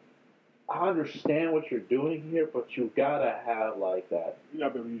 like, I understand what you're doing here, but you gotta have like that. You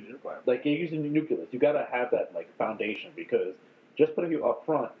gotta be able to use your platform. Like you're using the nucleus, you gotta have that like foundation, because just putting you up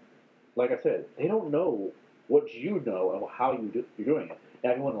front, like I said, they don't know what you know and how you're doing it.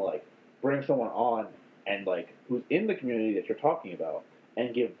 Now if you want to like bring someone on and like who's in the community that you're talking about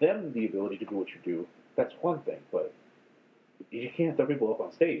and give them the ability to do what you do, that's one thing. But you can't throw people up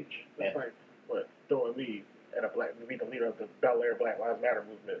on stage. It's like what throwing me and to be the leader of the Bel Air Black Lives Matter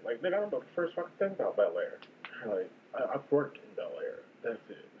movement. Like, nigga, I don't know the first fucking thing about Bel Air. Like, I've worked in Bel Air. That's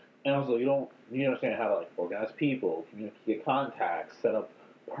it. And also, you understand how to like organize people, communicate contacts, set up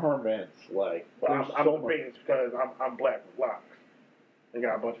permits. Like, Well, I'm so debating because I'm black with locks and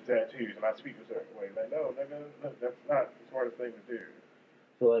got a bunch of tattoos and I speak a certain way. Like, no, nigga, that's not the smartest thing to do.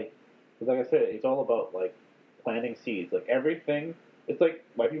 So like I said, it's all about like planting seeds. Like everything, it's like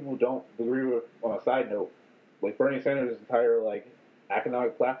why people don't agree with. On a side note, like Bernie Sanders' entire like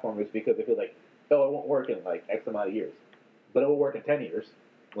economic platform is because they feel like, oh, it won't work in like X amount of years, but it will work in 10 years.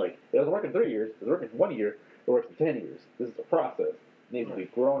 Like it doesn't work in 3 years, it doesn't work in 1 year, it works in 10 years. This is a process. It needs to be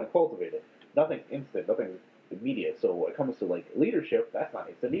grown and cultivated. Nothing's instant, nothing's immediate. So when it comes to like leadership, that's not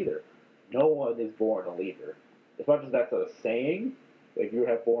instant either. No one is born a leader. As much as that's a saying, like you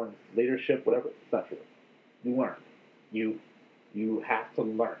have born leadership, whatever, it's not true. You learn. You have to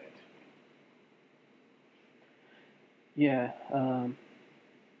learn it. Yeah, I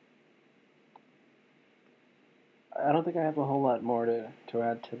don't think I have a whole lot more to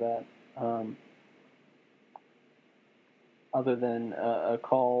add to that, other than a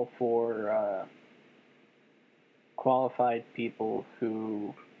call for qualified people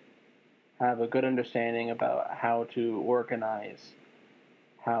who have a good understanding about how to organize,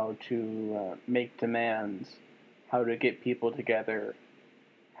 how to make demands, how to get people together,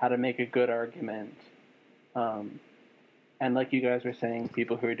 how to make a good argument. And like you guys were saying,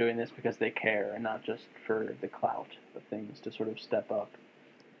 people who are doing this because they care and not just for the clout of things, to sort of step up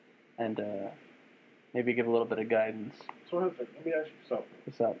and maybe give a little bit of guidance. So let me ask you something.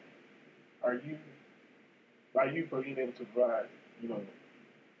 What's up? are you being able to provide,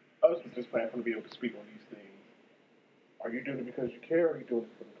 us with this platform to be able to speak on these things? Are you doing it because you care, or are you doing it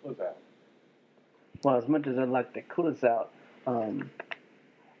for the closeout? Well, as much as I'd like to cool us out,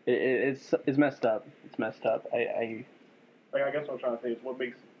 it's messed up. It's messed up. I guess what I'm trying to say is what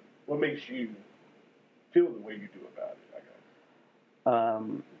makes you feel the way you do about it, I guess.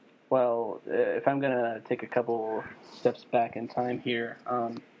 Well, if I'm gonna take a couple steps back in time here,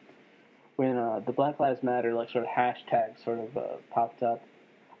 when the Black Lives Matter sort of hashtag popped up,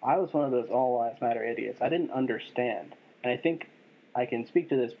 I was one of those All Lives Matter idiots. I didn't understand, and I think I can speak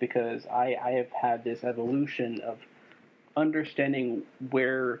to this because I have had this evolution of understanding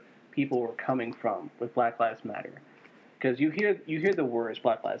where people were coming from with Black Lives Matter. Because you hear the words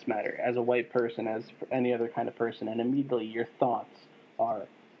Black Lives Matter as a white person, as any other kind of person, and immediately your thoughts are,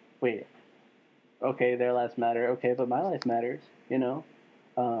 wait, okay, their lives matter, okay, but my life matters,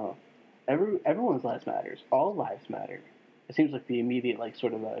 everyone's lives matters, all lives matter. It seems like the immediate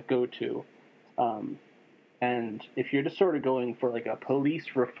sort of a go-to, and if you're just sort of going for a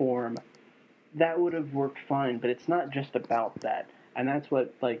police reform, that would have worked fine, but it's not just about that, and that's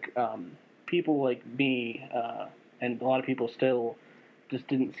what people like me and a lot of people still just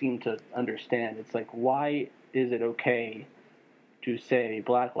didn't seem to understand. It's why is it okay to say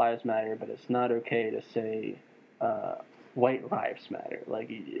Black Lives Matter, but it's not okay to say White Lives Matter?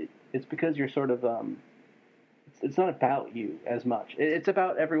 It's because you're sort of it's not about you as much. It's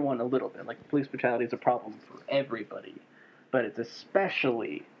about everyone a little bit. Police brutality is a problem for everybody, but it's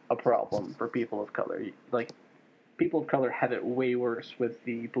especially a problem for people of color. People of color have it way worse with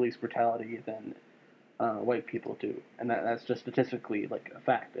the police brutality than white people do, and that's just statistically a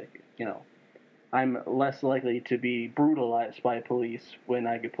fact. I'm less likely to be brutalized by police when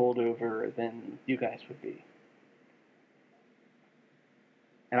I get pulled over than you guys would be.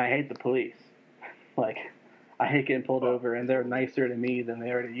 And I hate the police. I hate getting pulled over, and they're nicer to me than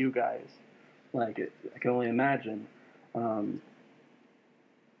they are to you guys. I can only imagine. So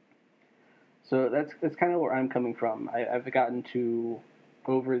that's kind of where I'm coming from. I've gotten to,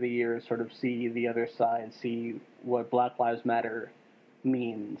 over the years, sort of see the other side, see what Black Lives Matter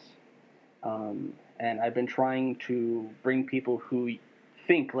means. And I've been trying to bring people who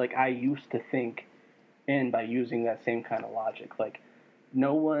think like I used to think in by using that same kind of logic.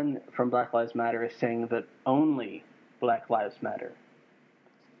 No one from Black Lives Matter is saying that only Black Lives Matter.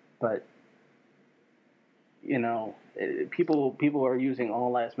 But, people are using All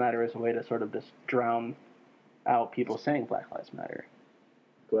Lives Matter as a way to sort of just drown out people saying Black Lives Matter.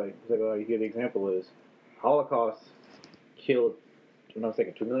 You hear the example is Holocaust killed, I'm not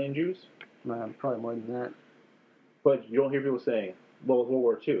mistaken, 2 million Jews? Probably more than that. But you don't hear people saying, well, World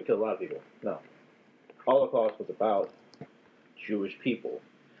War II, it killed a lot of people. No. Holocaust was about Jewish people.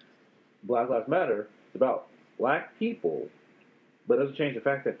 Black Lives Matter is about black people, but it doesn't change the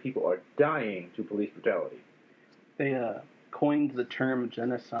fact that people are dying to police brutality. They coined the term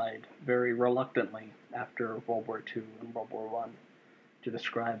genocide very reluctantly after World War II and World War I to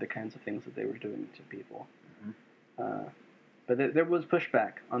describe the kinds of things that they were doing to people. Mm-hmm. But there was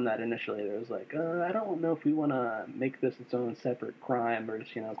pushback on that initially. There was I don't know if we want to make this its own separate crime or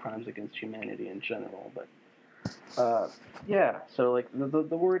just, crimes against humanity in general. But, yeah, so,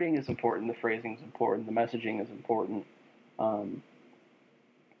 the wording is important, the phrasing is important, the messaging is important.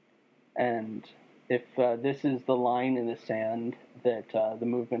 And if this is the line in the sand that the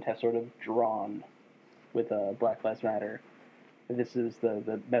movement has sort of drawn with Black Lives Matter, this is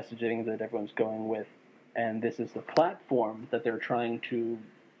the messaging that everyone's going with, and this is the platform that they're trying to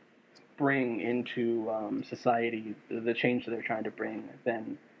bring into society, the change that they're trying to bring,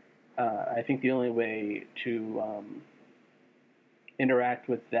 then I think the only way to interact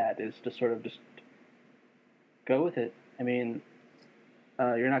with that is to sort of just go with it. I mean,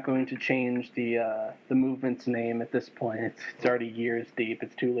 you're not going to change the movement's name at this point. It's already years deep.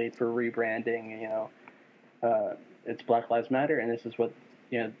 It's too late for rebranding. It's Black Lives Matter, and this is what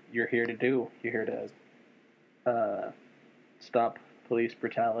you're here to do. You're here to stop police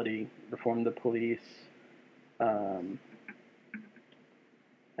brutality, reform the police,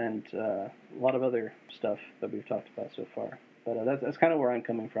 and a lot of other stuff that we've talked about so far. But that's kind of where I'm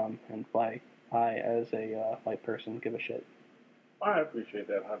coming from, and why I, as a white person, give a shit. I appreciate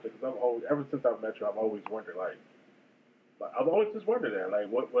that, Hunter, because ever since I've met you, I've always wondered, I've always just wondered that,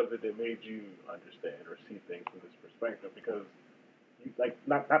 what was it that made you understand or see things from this perspective? Because,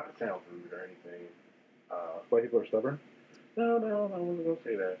 not to sound rude or anything. White people are stubborn? No, I wasn't going to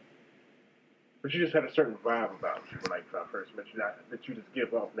say that. But you just had a certain vibe about you when I first met you, that you just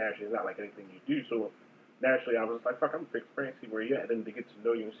give off naturally. It's not like anything you do. So naturally I was like, fuck, I'm a big friend, see where you at, and then to get to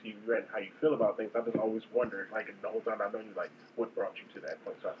know you and see where you at and how you feel about things. I just always wondered, like, the whole time I've known you, like, what brought you to that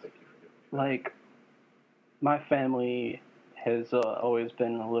point. So I thank you for doing that. Like, my family has always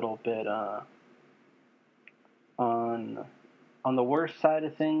been a little bit on the worst side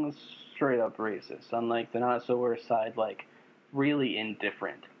of things, straight up racist. On like the not so worst side, like really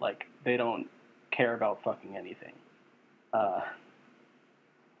indifferent. Like they don't care about fucking anything.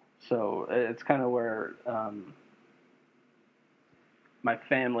 So it's kind of where my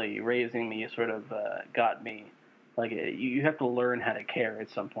family raising me sort of got me. Like you have to learn how to care at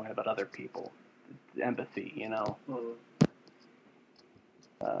some point about other people. Empathy, you know.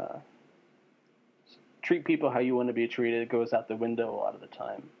 Treat people how you want to be treated goes out the window a lot of the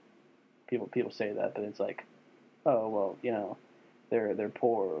time. People say that, but it's like, oh well, you know, they're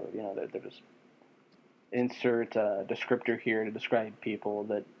poor, or, you know, they're just insert descriptor here to describe people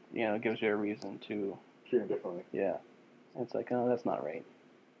that, you know, gives you a reason to treat them differently. Yeah, it's like, oh, that's not right.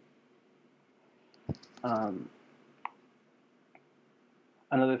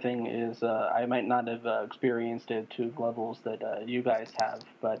 Another thing is I might not have experienced it to levels that you guys have,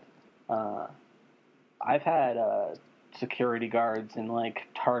 but I've had security guards in like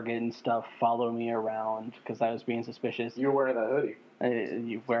Target and stuff follow me around because I was being suspicious. You were wearing that hoodie.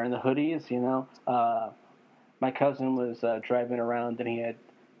 You wearing the hoodies, you know. My cousin was driving around and he had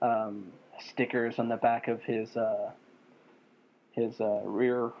stickers on the back of his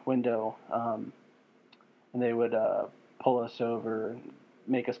rear window, and they would pull us over,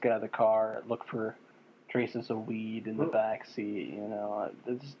 make us get out of the car, look for traces of weed in the back seat, you know,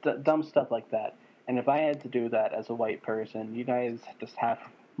 dumb stuff like that. And if I had to do that as a white person, you guys just have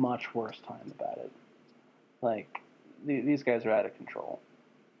much worse time about it. Like, these guys are out of control.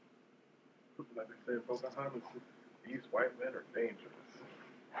 Like I said, Pocahontas, these white men are dangerous.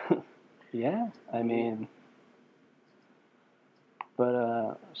 Yeah, I mean...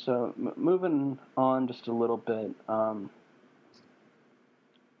 But, so, moving on just a little bit,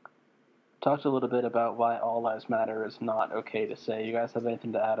 talked a little bit about why All Lives Matter is not okay to say. You guys have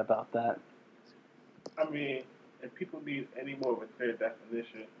anything to add about that? I mean, if people need any more of a clear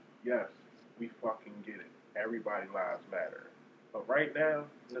definition, yes, we fucking get it. Everybody lives matter. But right now,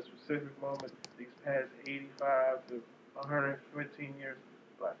 in this specific moment, these past 85 to 115 years,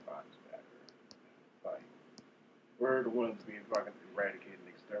 Black lives matter. Like, we're the ones being fucking eradicated and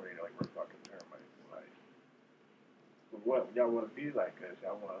exterminated like we're fucking termites. Like, but what y'all want to be like us?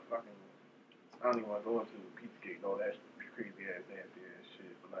 Y'all want to fucking, I don't even want to go into Pizzagate and all that crazy ass, nasty ass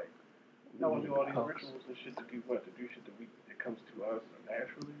shit, but like, I want to do all these rituals and shit to do what? To do shit that comes to us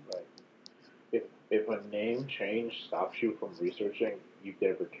naturally? Like, if a name change stops you from researching, you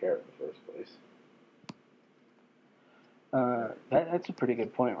never care in the first place. That's a pretty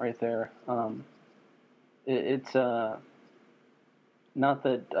good point right there. It's not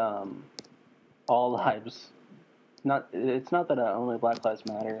that all lives, it's not that only Black Lives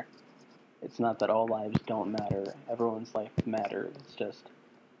Matter. It's not that all lives don't matter. Everyone's life matters. It's just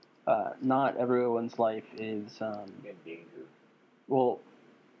not everyone's life is endangered. Well,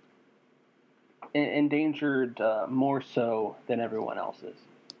 endangered more so than everyone else's.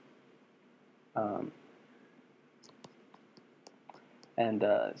 And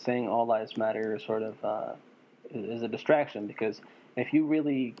saying all lives matter sort of is a distraction, because if you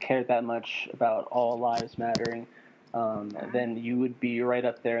really cared that much about all lives mattering, then you would be right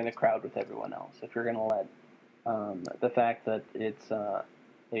up there in the crowd with everyone else. If you're going to let the fact that it's a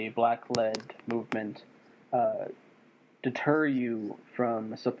black-led movement deter you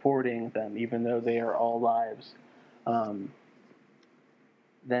from supporting them, even though they are all lives,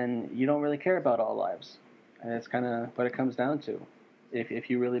 then you don't really care about all lives. And it's kind of what it comes down to. If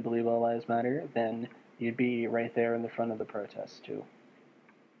you really believe all lives matter, then you'd be right there in the front of the protest, too.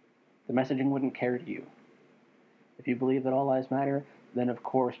 The messaging wouldn't carry to you. If you believe that all lives matter, then of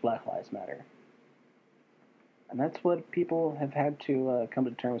course Black Lives Matter. And that's what people have had to come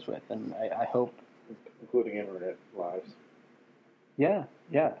to terms with, and I hope... Including internet lives. Yeah.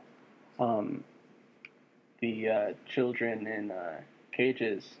 The children in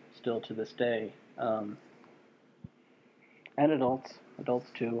cages, still to this day, and adults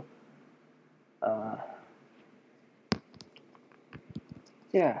too.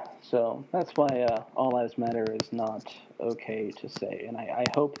 Yeah, so that's why All Lives Matter is not okay to say. And I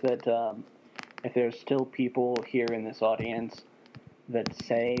hope that if there's still people here in this audience that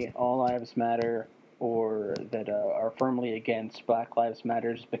say All Lives Matter, or that are firmly against Black Lives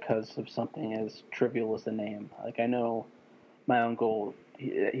Matter just because of something as trivial as the name. Like, I know my uncle,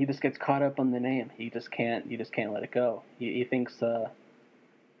 he just gets caught up on the name. He just can't let it go. He thinks that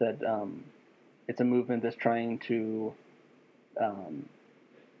it's a movement that's trying to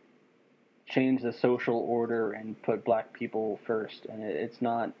change the social order and put black people first, and it's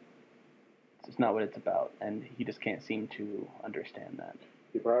not what it's about, and he just can't seem to understand that.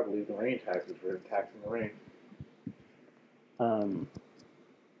 He probably believes the rain taxes for taxing the rain.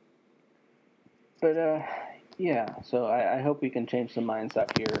 Yeah, so I hope we can change the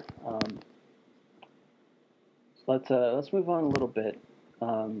mindset here. So let's move on a little bit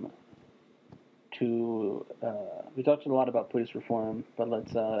to we talked a lot about police reform, but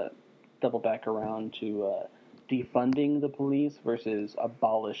let's double back around to defunding the police versus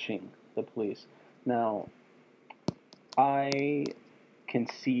abolishing the police. Now, I can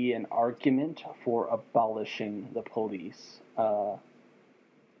see an argument for abolishing the police.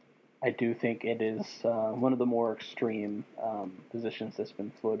 I do think it is one of the more extreme positions that's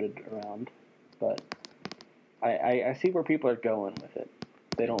been floated around, but I see where people are going with it.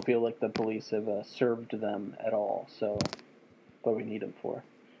 They don't feel like the police have served them at all, so what we need them for.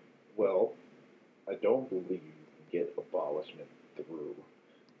 Well, I don't believe you can get abolishment through.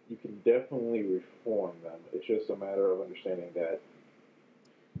 You can definitely reform them. It's just a matter of understanding that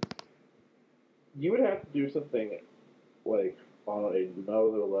you would have to do something like on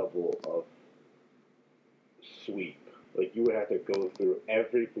another level of sweep. Like you would have to go through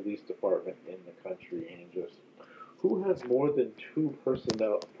every police department in the country and just who has more than two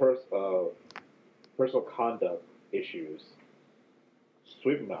personal conduct issues.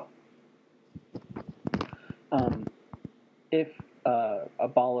 Sweep them out. If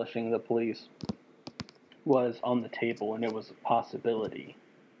abolishing the police was on the table and it was a possibility,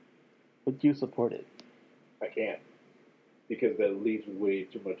 would you support it? I can't. Because that leaves way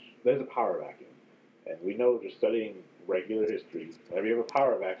too much. There's a power vacuum. And we know just studying regular history, whenever you have a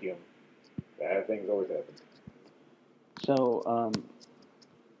power vacuum, bad things always happen. So,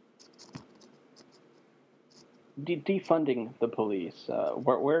 defunding the police,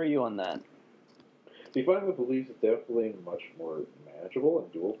 where are you on that? Defunding the police is definitely much more manageable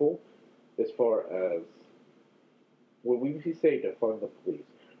and doable as far as when we say defund the police,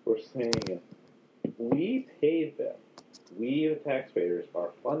 we're saying we pay them. We, the taxpayers,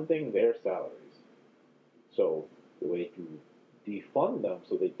 are funding their salaries. So the way to defund them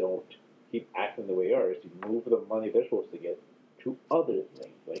so they don't keep acting the way they are is to move the money they're supposed to get to other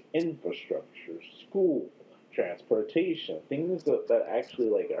things like infrastructure, school, transportation, things that actually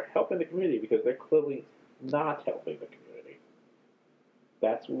are helping the community because they're clearly not helping the community.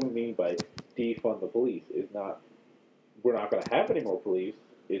 That's what we mean by defund the police. Is not we're not going to have any more police.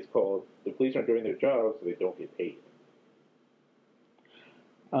 It's called the police aren't doing their jobs, so they don't get paid.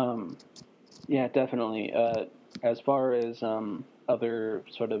 Yeah, definitely. As far as other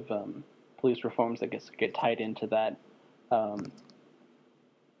sort of police reforms that get tied into that,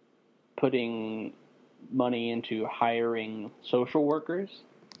 putting money into hiring social workers,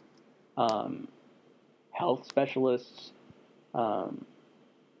 health specialists,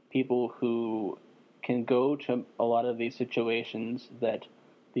 people who can go to a lot of these situations that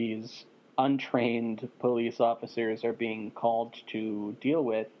these untrained police officers are being called to deal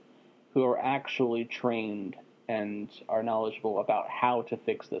with, who are actually trained and are knowledgeable about how to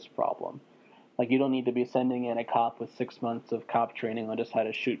fix this problem. Like, you don't need to be sending in a cop with 6 months of cop training on just how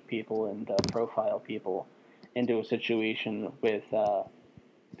to shoot people and profile people into a situation with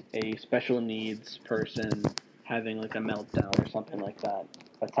a special needs person having like a meltdown or something like that.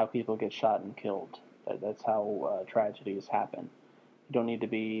 That's how people get shot and killed. That's how tragedies happen. You don't need to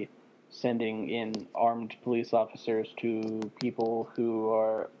be sending in armed police officers to people who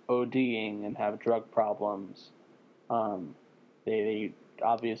are ODing and have drug problems. They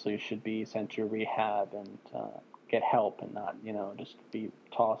obviously should be sent to rehab and get help and not, just be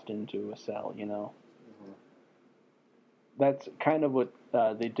tossed into a cell, Mm-hmm. That's kind of what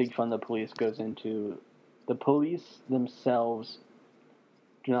the defund the police goes into. The police themselves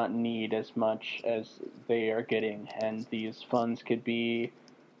do not need as much as they are getting, and these funds could be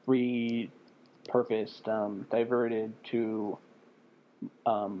repurposed, diverted to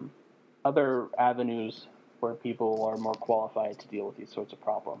other avenues where people are more qualified to deal with these sorts of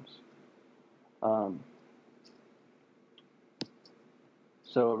problems.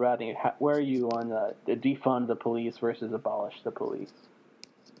 So, Rodney, where are you on the defund the police versus abolish the police?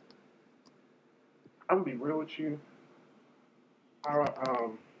 I'm gonna be real with you. I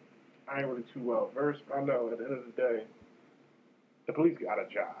ain't really too well versed, but I know at the end of the day, the police got a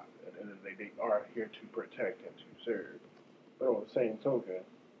job. At the end of the day, they are here to protect and to serve. But on the same token,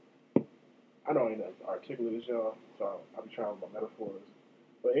 I don't even articulate as y'all, so I'll be trying with my metaphors.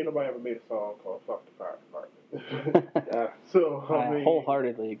 But ain't nobody ever made a song called "Fuck the Fire Department." So I I mean,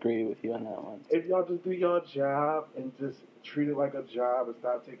 wholeheartedly agree with you on that one. if y'all just do your job and just treat it like a job and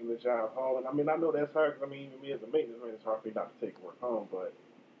stop taking the job home, and I mean, I know that's hard because I mean, even me as a maintenance man, it's hard for me not to take work home, but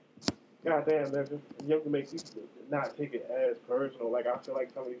goddamn, nigga, you have to make these not take it as personal. Like I feel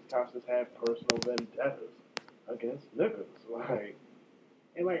like some of these cops just have personal vendettas against niggas, like,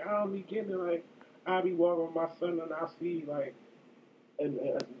 and like I don't be getting it. Like I be walking with my son and I see like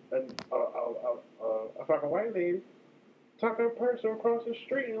a fucking white lady talking to a person across the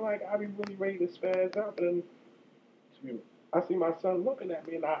street, and like I be really ready to spaz out, and I see my son looking at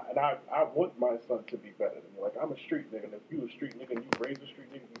me, and I want my son to be better than me. Like I'm a street nigga, and if you a street nigga and you raise a street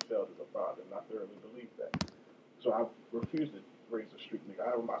nigga, you failed as a father, and I thoroughly believe that. So I refuse to raise a street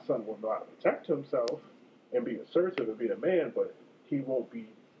nigga. My son will know how to protect himself and be assertive and be a man, but he won't be.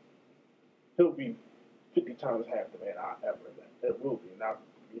 He'll be 50 times half the man I ever met. It will be, and I'll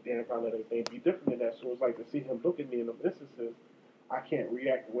be damn if I let anything be different than that. So it's like to see him look at me in them instances, I can't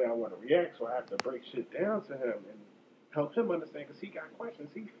react the way I want to react, so I have to break shit down to him and help him understand because he got questions.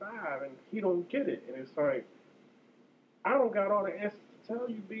 He's 5 and he don't get it, and it's like I don't got all the answers to tell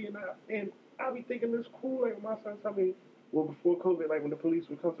you, B, and I be thinking this cool. Like my son tell me, well, before COVID, like when the police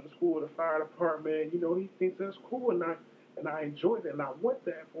would come to the school, or the fire department, you know, he thinks that's cool, and I enjoyed it, and I want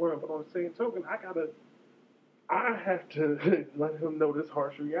that for him. But on the same token, I have to let him know this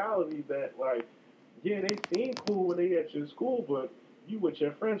harsh reality that, like, yeah, they seem cool when they at your school, but you with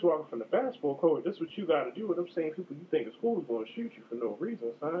your friends walking from the basketball court, this is what you got to do with them same people you think is cool is going to shoot you for no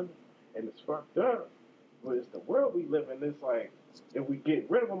reason, son. And it's fucked up. But it's the world we live in. It's like, if we get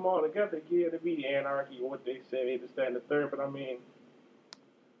rid of them all together, yeah, it'd be anarchy or what they say, this, that, and the third. But I mean,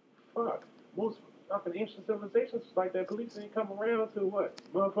 fuck. Most fucking ancient civilizations was like that. Police ain't come around to what?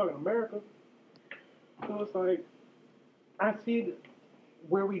 Motherfucking America. So it's like, I see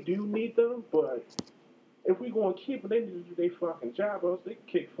where we do need them, but if we going to keep them, they need to do their fucking job, or else they can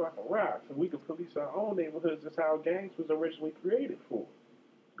kick fucking rocks. And we can police our own neighborhoods. That's how gangs was originally created for.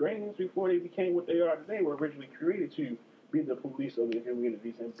 Gangs, before they became what they are today, were originally created to be the police of their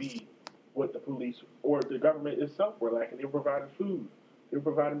communities and be what the police or the government itself were lacking. They were providing food. They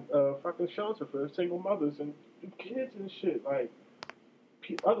were providing fucking shelter for single mothers and kids and shit. Like,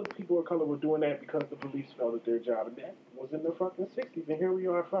 other people of color were doing that because the police failed at their job. And that was in the fucking 60s. And here we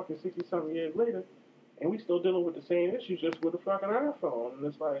are fucking 60-something years later, and we still dealing with the same issues just with a fucking iPhone. And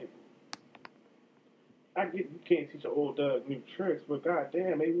it's like, I get you can't teach an old dog new tricks, but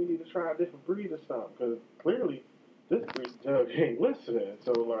goddamn, maybe we need to try a different breed or something. Because clearly, this breed dog ain't listening.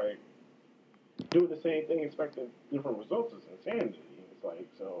 So, like, doing the same thing expecting different results is insanity. It's like,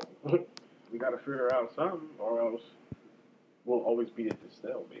 so, we got to figure out something, or else we'll always be at this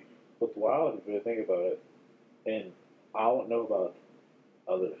stalemate. What's wild if you think about it, and I don't know about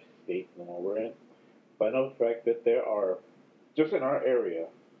other states than what we're in, but I know the fact that there are, just in our area,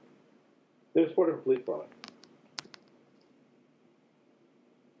 there's 4 different police departments.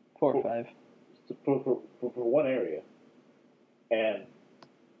 4 or 5. For one area. And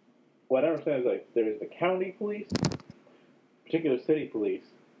what I understand is, like, there's the county police, particular city police,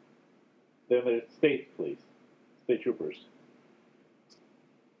 then there's state police, state troopers.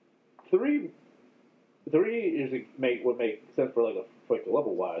 Three is would make sense for like the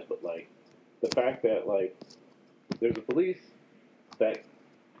level wise, but like the fact that like there's a police that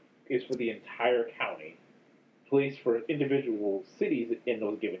is for the entire county, police for individual cities in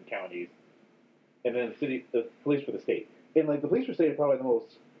those given counties, and then the police for the state. And like the police for the state are probably the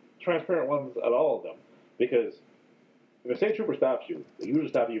most transparent ones of all of them, because if a state trooper stops you, they usually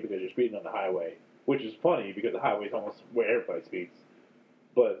stop you because you're speeding on the highway, which is funny because the highway is almost where everybody speeds.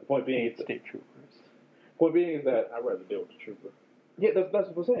 But the point being, it's state troopers. Point being is that I'd rather deal with the trooper. Yeah, that's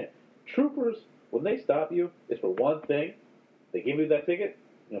what I'm saying. Troopers, when they stop you, it's for one thing. They give you that ticket,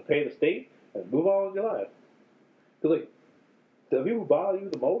 pay the state, and move on with your life. Because like the people who bother you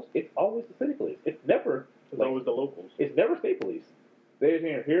the most, it's always the city police. It's never always the locals. It's never state police. They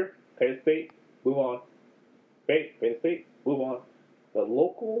just here, pay the state, move on. Pay the state, move on. The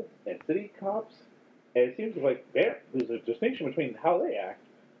local and city cops. And it seems like there's a distinction between how they act,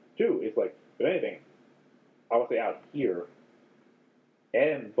 too. It's like, if anything, I would say out here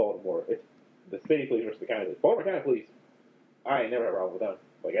and Baltimore, it's the city police versus the county police. Baltimore County Police, I ain't never had a problem with them,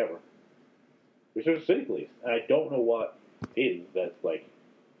 like ever. It's just city police. And I don't know what is that's like,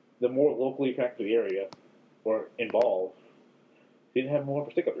 the more locally connected to the area or involved, didn't have more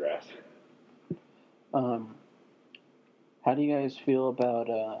for stick up your ass. How do you guys feel about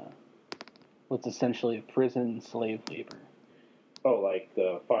what's essentially prison slave labor? Oh, like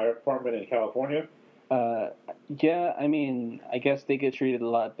the fire department in California? Yeah, I mean, I guess they get treated a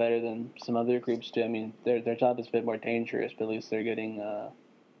lot better than some other groups do. I mean, their job is a bit more dangerous, but at least they're getting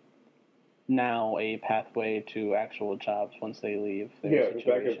now a pathway to actual jobs once they leave their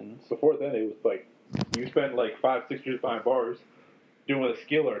situations. Before then, it was like you spend like 5-6 years behind bars doing a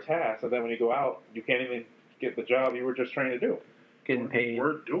skill or a task, and then when you go out, you can't even get the job you were just trying to do. Getting paid.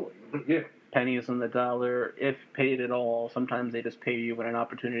 We're doing. Yeah. Pennies on the dollar, if paid at all. Sometimes they just pay you with an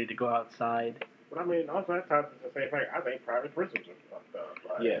opportunity to go outside. But I mean, also at times it's the same thing. I think private prisons are fucked up.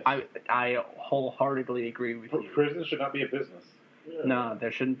 Like, Yeah. I wholeheartedly agree with you. Prison should not be a business. yeah. No,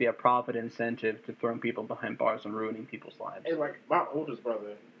 there shouldn't be a profit incentive to throwing people behind bars and ruining people's lives. And like my oldest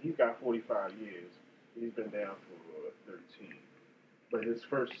brother, he's got 45 years. He's been down for 13. But his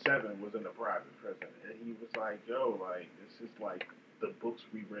first 7 was in a private prison. And he was like, yo, like, this is like the books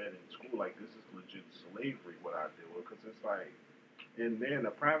we read in school. Like, this is legit slavery, what I do. Because it's like, and then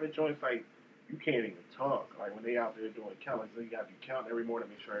the private joints, like, you can't even talk. Like, when they out there doing count, like, so you got to be counting every morning,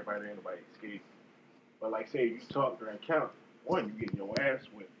 make sure everybody there, nobody escapes. But, like, say you talk during count, one, you get your ass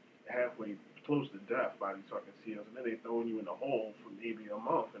whipped halfway close to death by these fucking SEALs, and then they throwing you in the hole for maybe a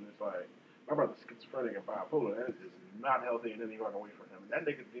month, and it's like, my brother's schizophrenic and bipolar, that is just not healthy, and then they run away from him. And that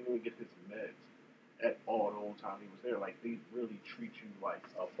nigga didn't even get his meds at all the whole time he was there. Like, they really treat you like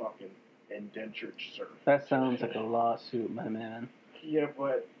a fucking indentured servant. That sounds like a lawsuit, my man. Yeah,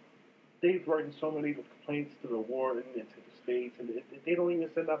 but they've written so many complaints to the warden and to the states, and they don't even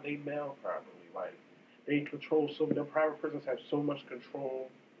send out their mail properly. Like, they control the private prisons have so much control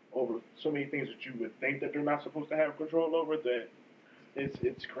over so many things that you would think that they're not supposed to have control over that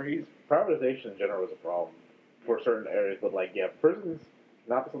it's crazy. Privatization in general is a problem for certain areas, but like, yeah, prisons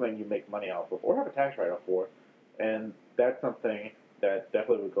not something you make money off of or have a tax write-off for, and that's something that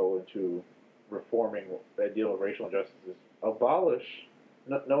definitely would go into reforming the deal of racial injustices. Abolish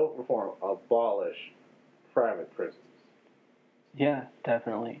private prisons. Yeah,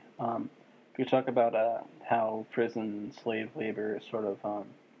 definitely. If you talk about how prison slave labor is sort of,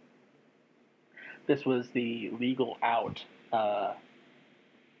 this was the legal out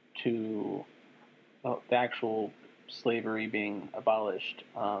to the actual slavery being abolished.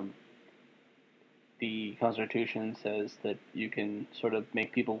 The Constitution says that you can sort of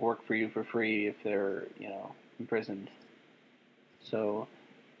make people work for you for free if they're, imprisoned. So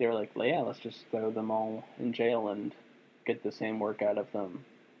they were like, yeah, let's just throw them all in jail and get the same work out of them.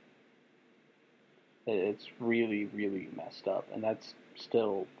 It's really, really messed up, and that's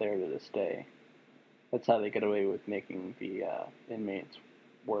still there to this day. That's how they get away with making the inmates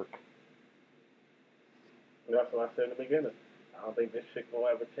work. That's what I said in the beginning. I don't think this shit gonna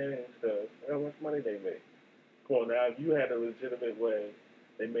ever change because how much money they make. Well, now if you had a legitimate way,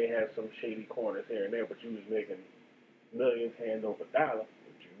 they may have some shady corners here and there, but you was making millions hand over dollar.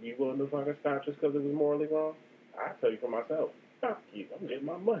 Would you be willing to fucking stop just because it was morally wrong? I tell you for myself, fuck you, I'm getting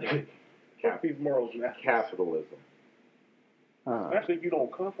my money. Fuck these morals and ethics. Capitalism. Especially if you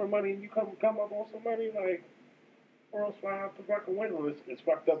don't come for money and you come up on some money, like, morals fly out the fucking window. It's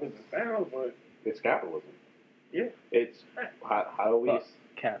fucked up as it sounds, but it's capitalism. Yeah. It's how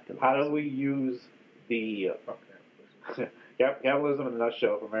do we use the capitalism in a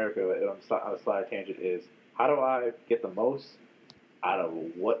nutshell for America on a side tangent is how do I get the most out of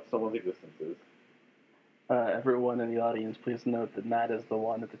what someone's existence is? Everyone in the audience, please note that Matt is the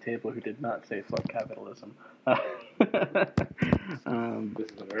one at the table who did not say fuck capitalism. This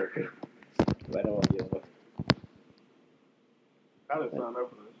is America. I know what I'm dealing with. I didn't sign up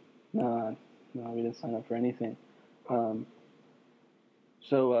for this. No, we didn't sign up for anything.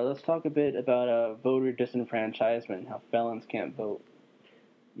 So let's talk a bit about voter disenfranchisement, how felons can't vote.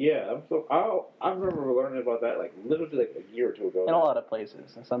 Yeah, I remember learning about that literally a year or two ago. In a lot of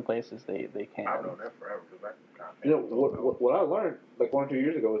places. In some places they can. I've known that forever because I can what I learned 1 or 2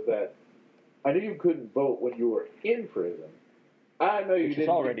 years ago is that I knew you couldn't vote when you were in prison. I know you Which didn't. is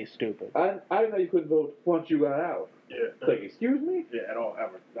already stupid. I didn't know you couldn't vote once you got out. Yeah. Like, excuse me? Yeah, at all,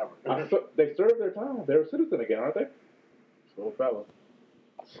 ever. They served their time. They're a citizen again, aren't they? Still fellas.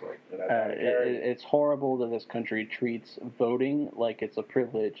 It's horrible that this country treats voting like it's a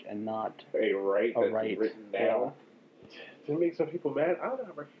privilege and not a right. A right. Written down. To make some people mad, I don't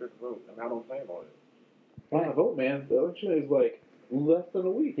have registered to vote, and I don't plan on it. Why not vote, man? The election is less than a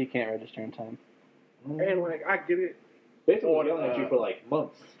week. You can't register in time. And I get it. Basically, On, yelling at you for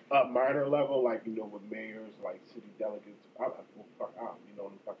months. A minor level, with mayors, city delegates. I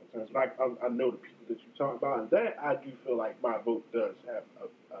fucking terms. I know the people that you talk about, and that I do feel like my vote does have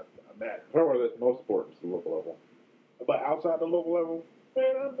a matter. However, that's most important to the local level. But outside the local level,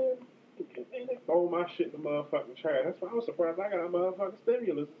 man, they throw my shit in the motherfucking trash. That's why I was surprised I got a motherfucking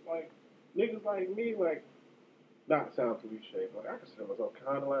stimulus. It's like, niggas like me, like, not sound cliche, but I consider myself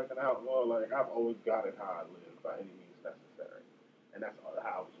kind of like an outlaw. Like, I've always gotten how I live by any means necessary. And that's how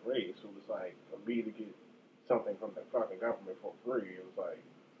I was raised. So it's like, for me to get something from the fucking government for free, it was like,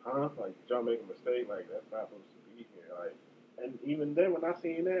 huh? Like, did y'all make a mistake? Like, that's not supposed to be here. Like, and even then, when I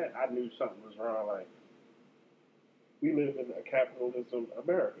seen that, I knew something was wrong. Like, we live in a capitalism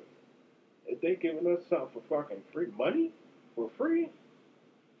America. If they giving us something for fucking free money, for free,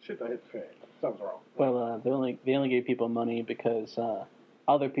 shit that hit the fan. Something's wrong. Well, they only gave people money because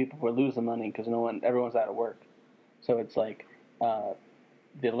other people were losing money because everyone's out of work. So it's like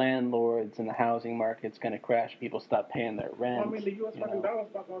the landlords and the housing market's going to crash. People stop paying their rent. Well, I mean, the U.S. fucking dollar's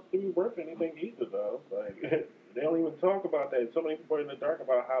not to be worth anything either, though. Like, they don't even talk about that. So many people are in the dark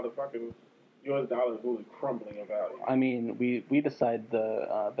about how the fucking U.S. dollar is really crumbling in value. I mean, we decide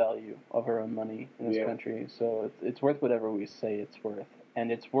the value of our own money in this country, so it's worth whatever we say it's worth. And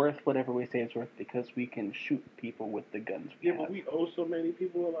it's worth whatever we say it's worth because we can shoot people with the guns we have. But we owe so many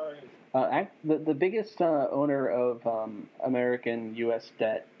people, like... The biggest owner of American U.S.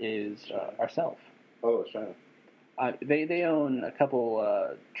 debt is ourselves. Oh, China. They own a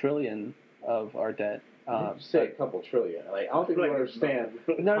couple trillion of our debt. You say a couple trillion. Like, I don't think you understand.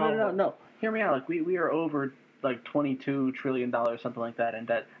 No. Hear me out. Like, we are over like $22 trillion, something like that, in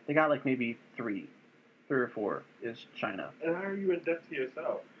debt. They got like maybe three or four is China. And how are you in debt to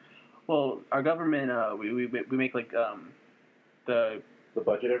yourself? Well, our government, we make like the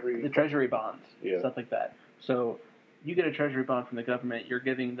budget the treasury bonds, yeah. Stuff like that. So you get a treasury bond from the government, you're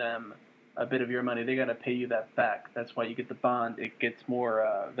giving them a bit of your money. They got to pay you that back. That's why you get the bond. It gets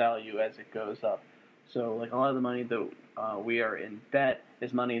more value as it goes up. So like a lot of the money that we are in debt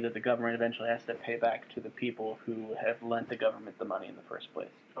is money that the government eventually has to pay back to the people who have lent the government the money in the first place.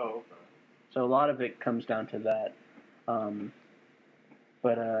 Oh, okay. So a lot of it comes down to that.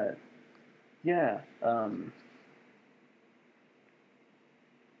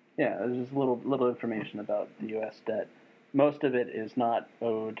 There's just little information about the U.S. debt. Most of it is not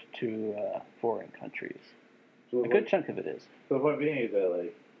owed to foreign countries. So a good chunk of it is. So the point being is that,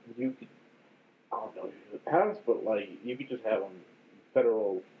 like, you could, I don't know if it has, but, like, you could just have a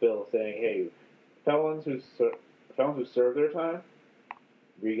federal bill saying, hey, felons who serve their time,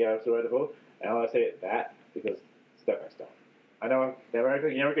 you guys the right to vote. And I want to say it that because step by step. I know you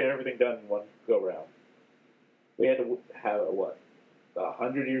never get everything done in one go round. We had to have a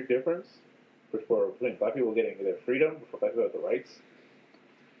 100-year difference between black people getting their freedom before black people have the rights.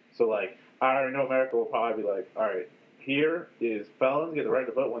 So, like, I already know America will probably be like, all right, here is felons get the right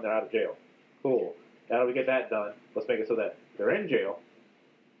to vote when they're out of jail. Cool. Now that we get that done, let's make it so that they're in jail,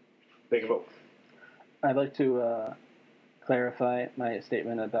 they can vote. I'd like to clarify my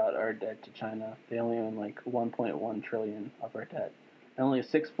statement about our debt to China. They only own like 1.1 trillion of our debt, and only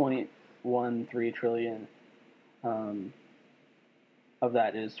 6.13 trillion of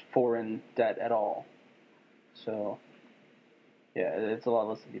that is foreign debt at all. So, yeah, it's a lot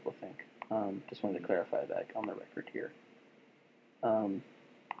less than people think. Just wanted to clarify that on the record here.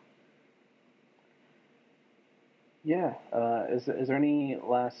 Is there any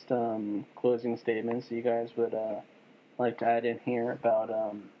last closing statements you guys would like to add in here about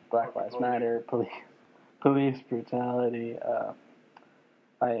Black Lives Matter, police brutality?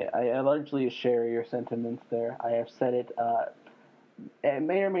 I largely share your sentiments there. I have said it. I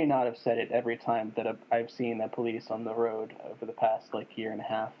may or may not have said it every time that I've seen the police on the road over the past year and a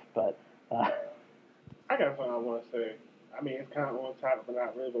half. But I got something I want to say. I mean, it's kind of on topic, but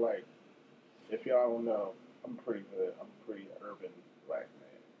not really. But like, if y'all don't know, I'm pretty good. I'm a pretty urban black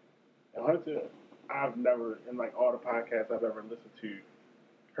man. And Hunter, I've never, in like all the podcasts I've ever listened to,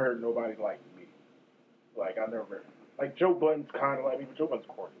 heard nobody like me. Like, I never, like Joe Budden's kind of like me, but Joe Budden's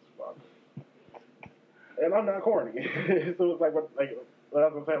corny as fuck. And I'm not corny. So it's like what I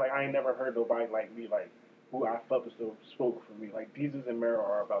was saying, like, I ain't never heard nobody like me, like, who I felt as though spoke for me. Like, Jesus and Mero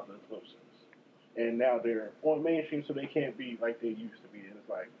are about the closest. And now they're on mainstream, so they can't be like they used to be. And it's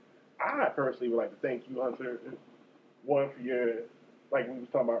like, I personally would like to thank you, Hunter, one, for your, like we was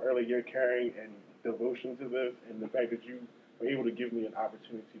talking about earlier, your caring and devotion to this, and the fact that you were able to give me an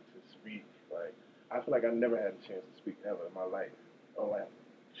opportunity to speak. Like, I feel like I never had a chance to speak ever in my life. Or like,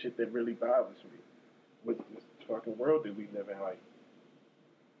 shit that really bothers me with this fucking world that we live in. Like,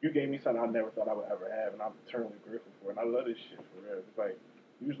 you gave me something I never thought I would ever have, and I'm eternally grateful for it. And I love this shit, for real. It's like,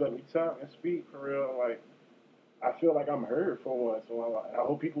 you just let me talk and speak, for real. Like, I feel like I'm heard for once. So I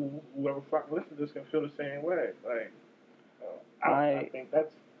hope people, whoever fucking listen to this, can feel the same way. Like, I think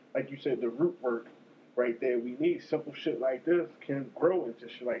that's, like you said, the root work right there. We need simple shit like this can grow into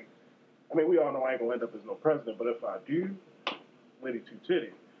shit like, I mean, we all know I ain't gonna end up as no president, but if I do, litty two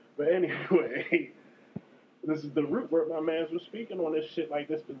titty. But anyway, this is the root where my man was speaking on this shit like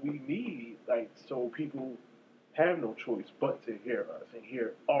this that we need, like, so people have no choice but to hear us and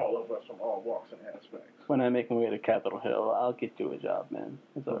hear all of us from all walks and aspects. When I make my way to Capitol Hill, I'll get you a job, man.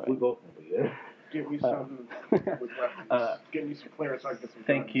 It's all We right. both will be there. Get me something with weapons. Get me some players so I can get some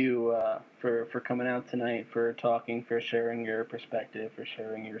Thank guns. you for coming out tonight, for talking, for sharing your perspective, for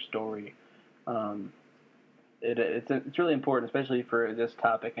sharing your story. It's really important, especially for this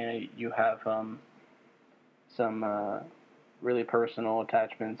topic. And you have some really personal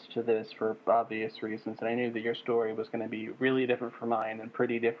attachments to this for obvious reasons. And I knew that your story was going to be really different from mine and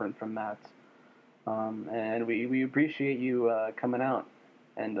pretty different from Matt's. And we appreciate you coming out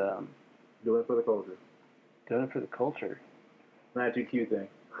and Do it for the culture. doing it for the culture. Not too cute thing.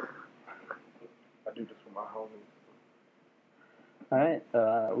 I do this for my homies. All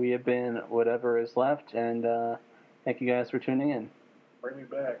right, we have been Whatever Is Left, and thank you guys for tuning in. Bring me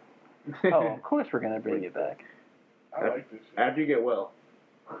back. Oh, of course we're going to bring you back. I like this shit. After you get well.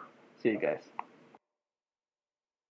 See you guys.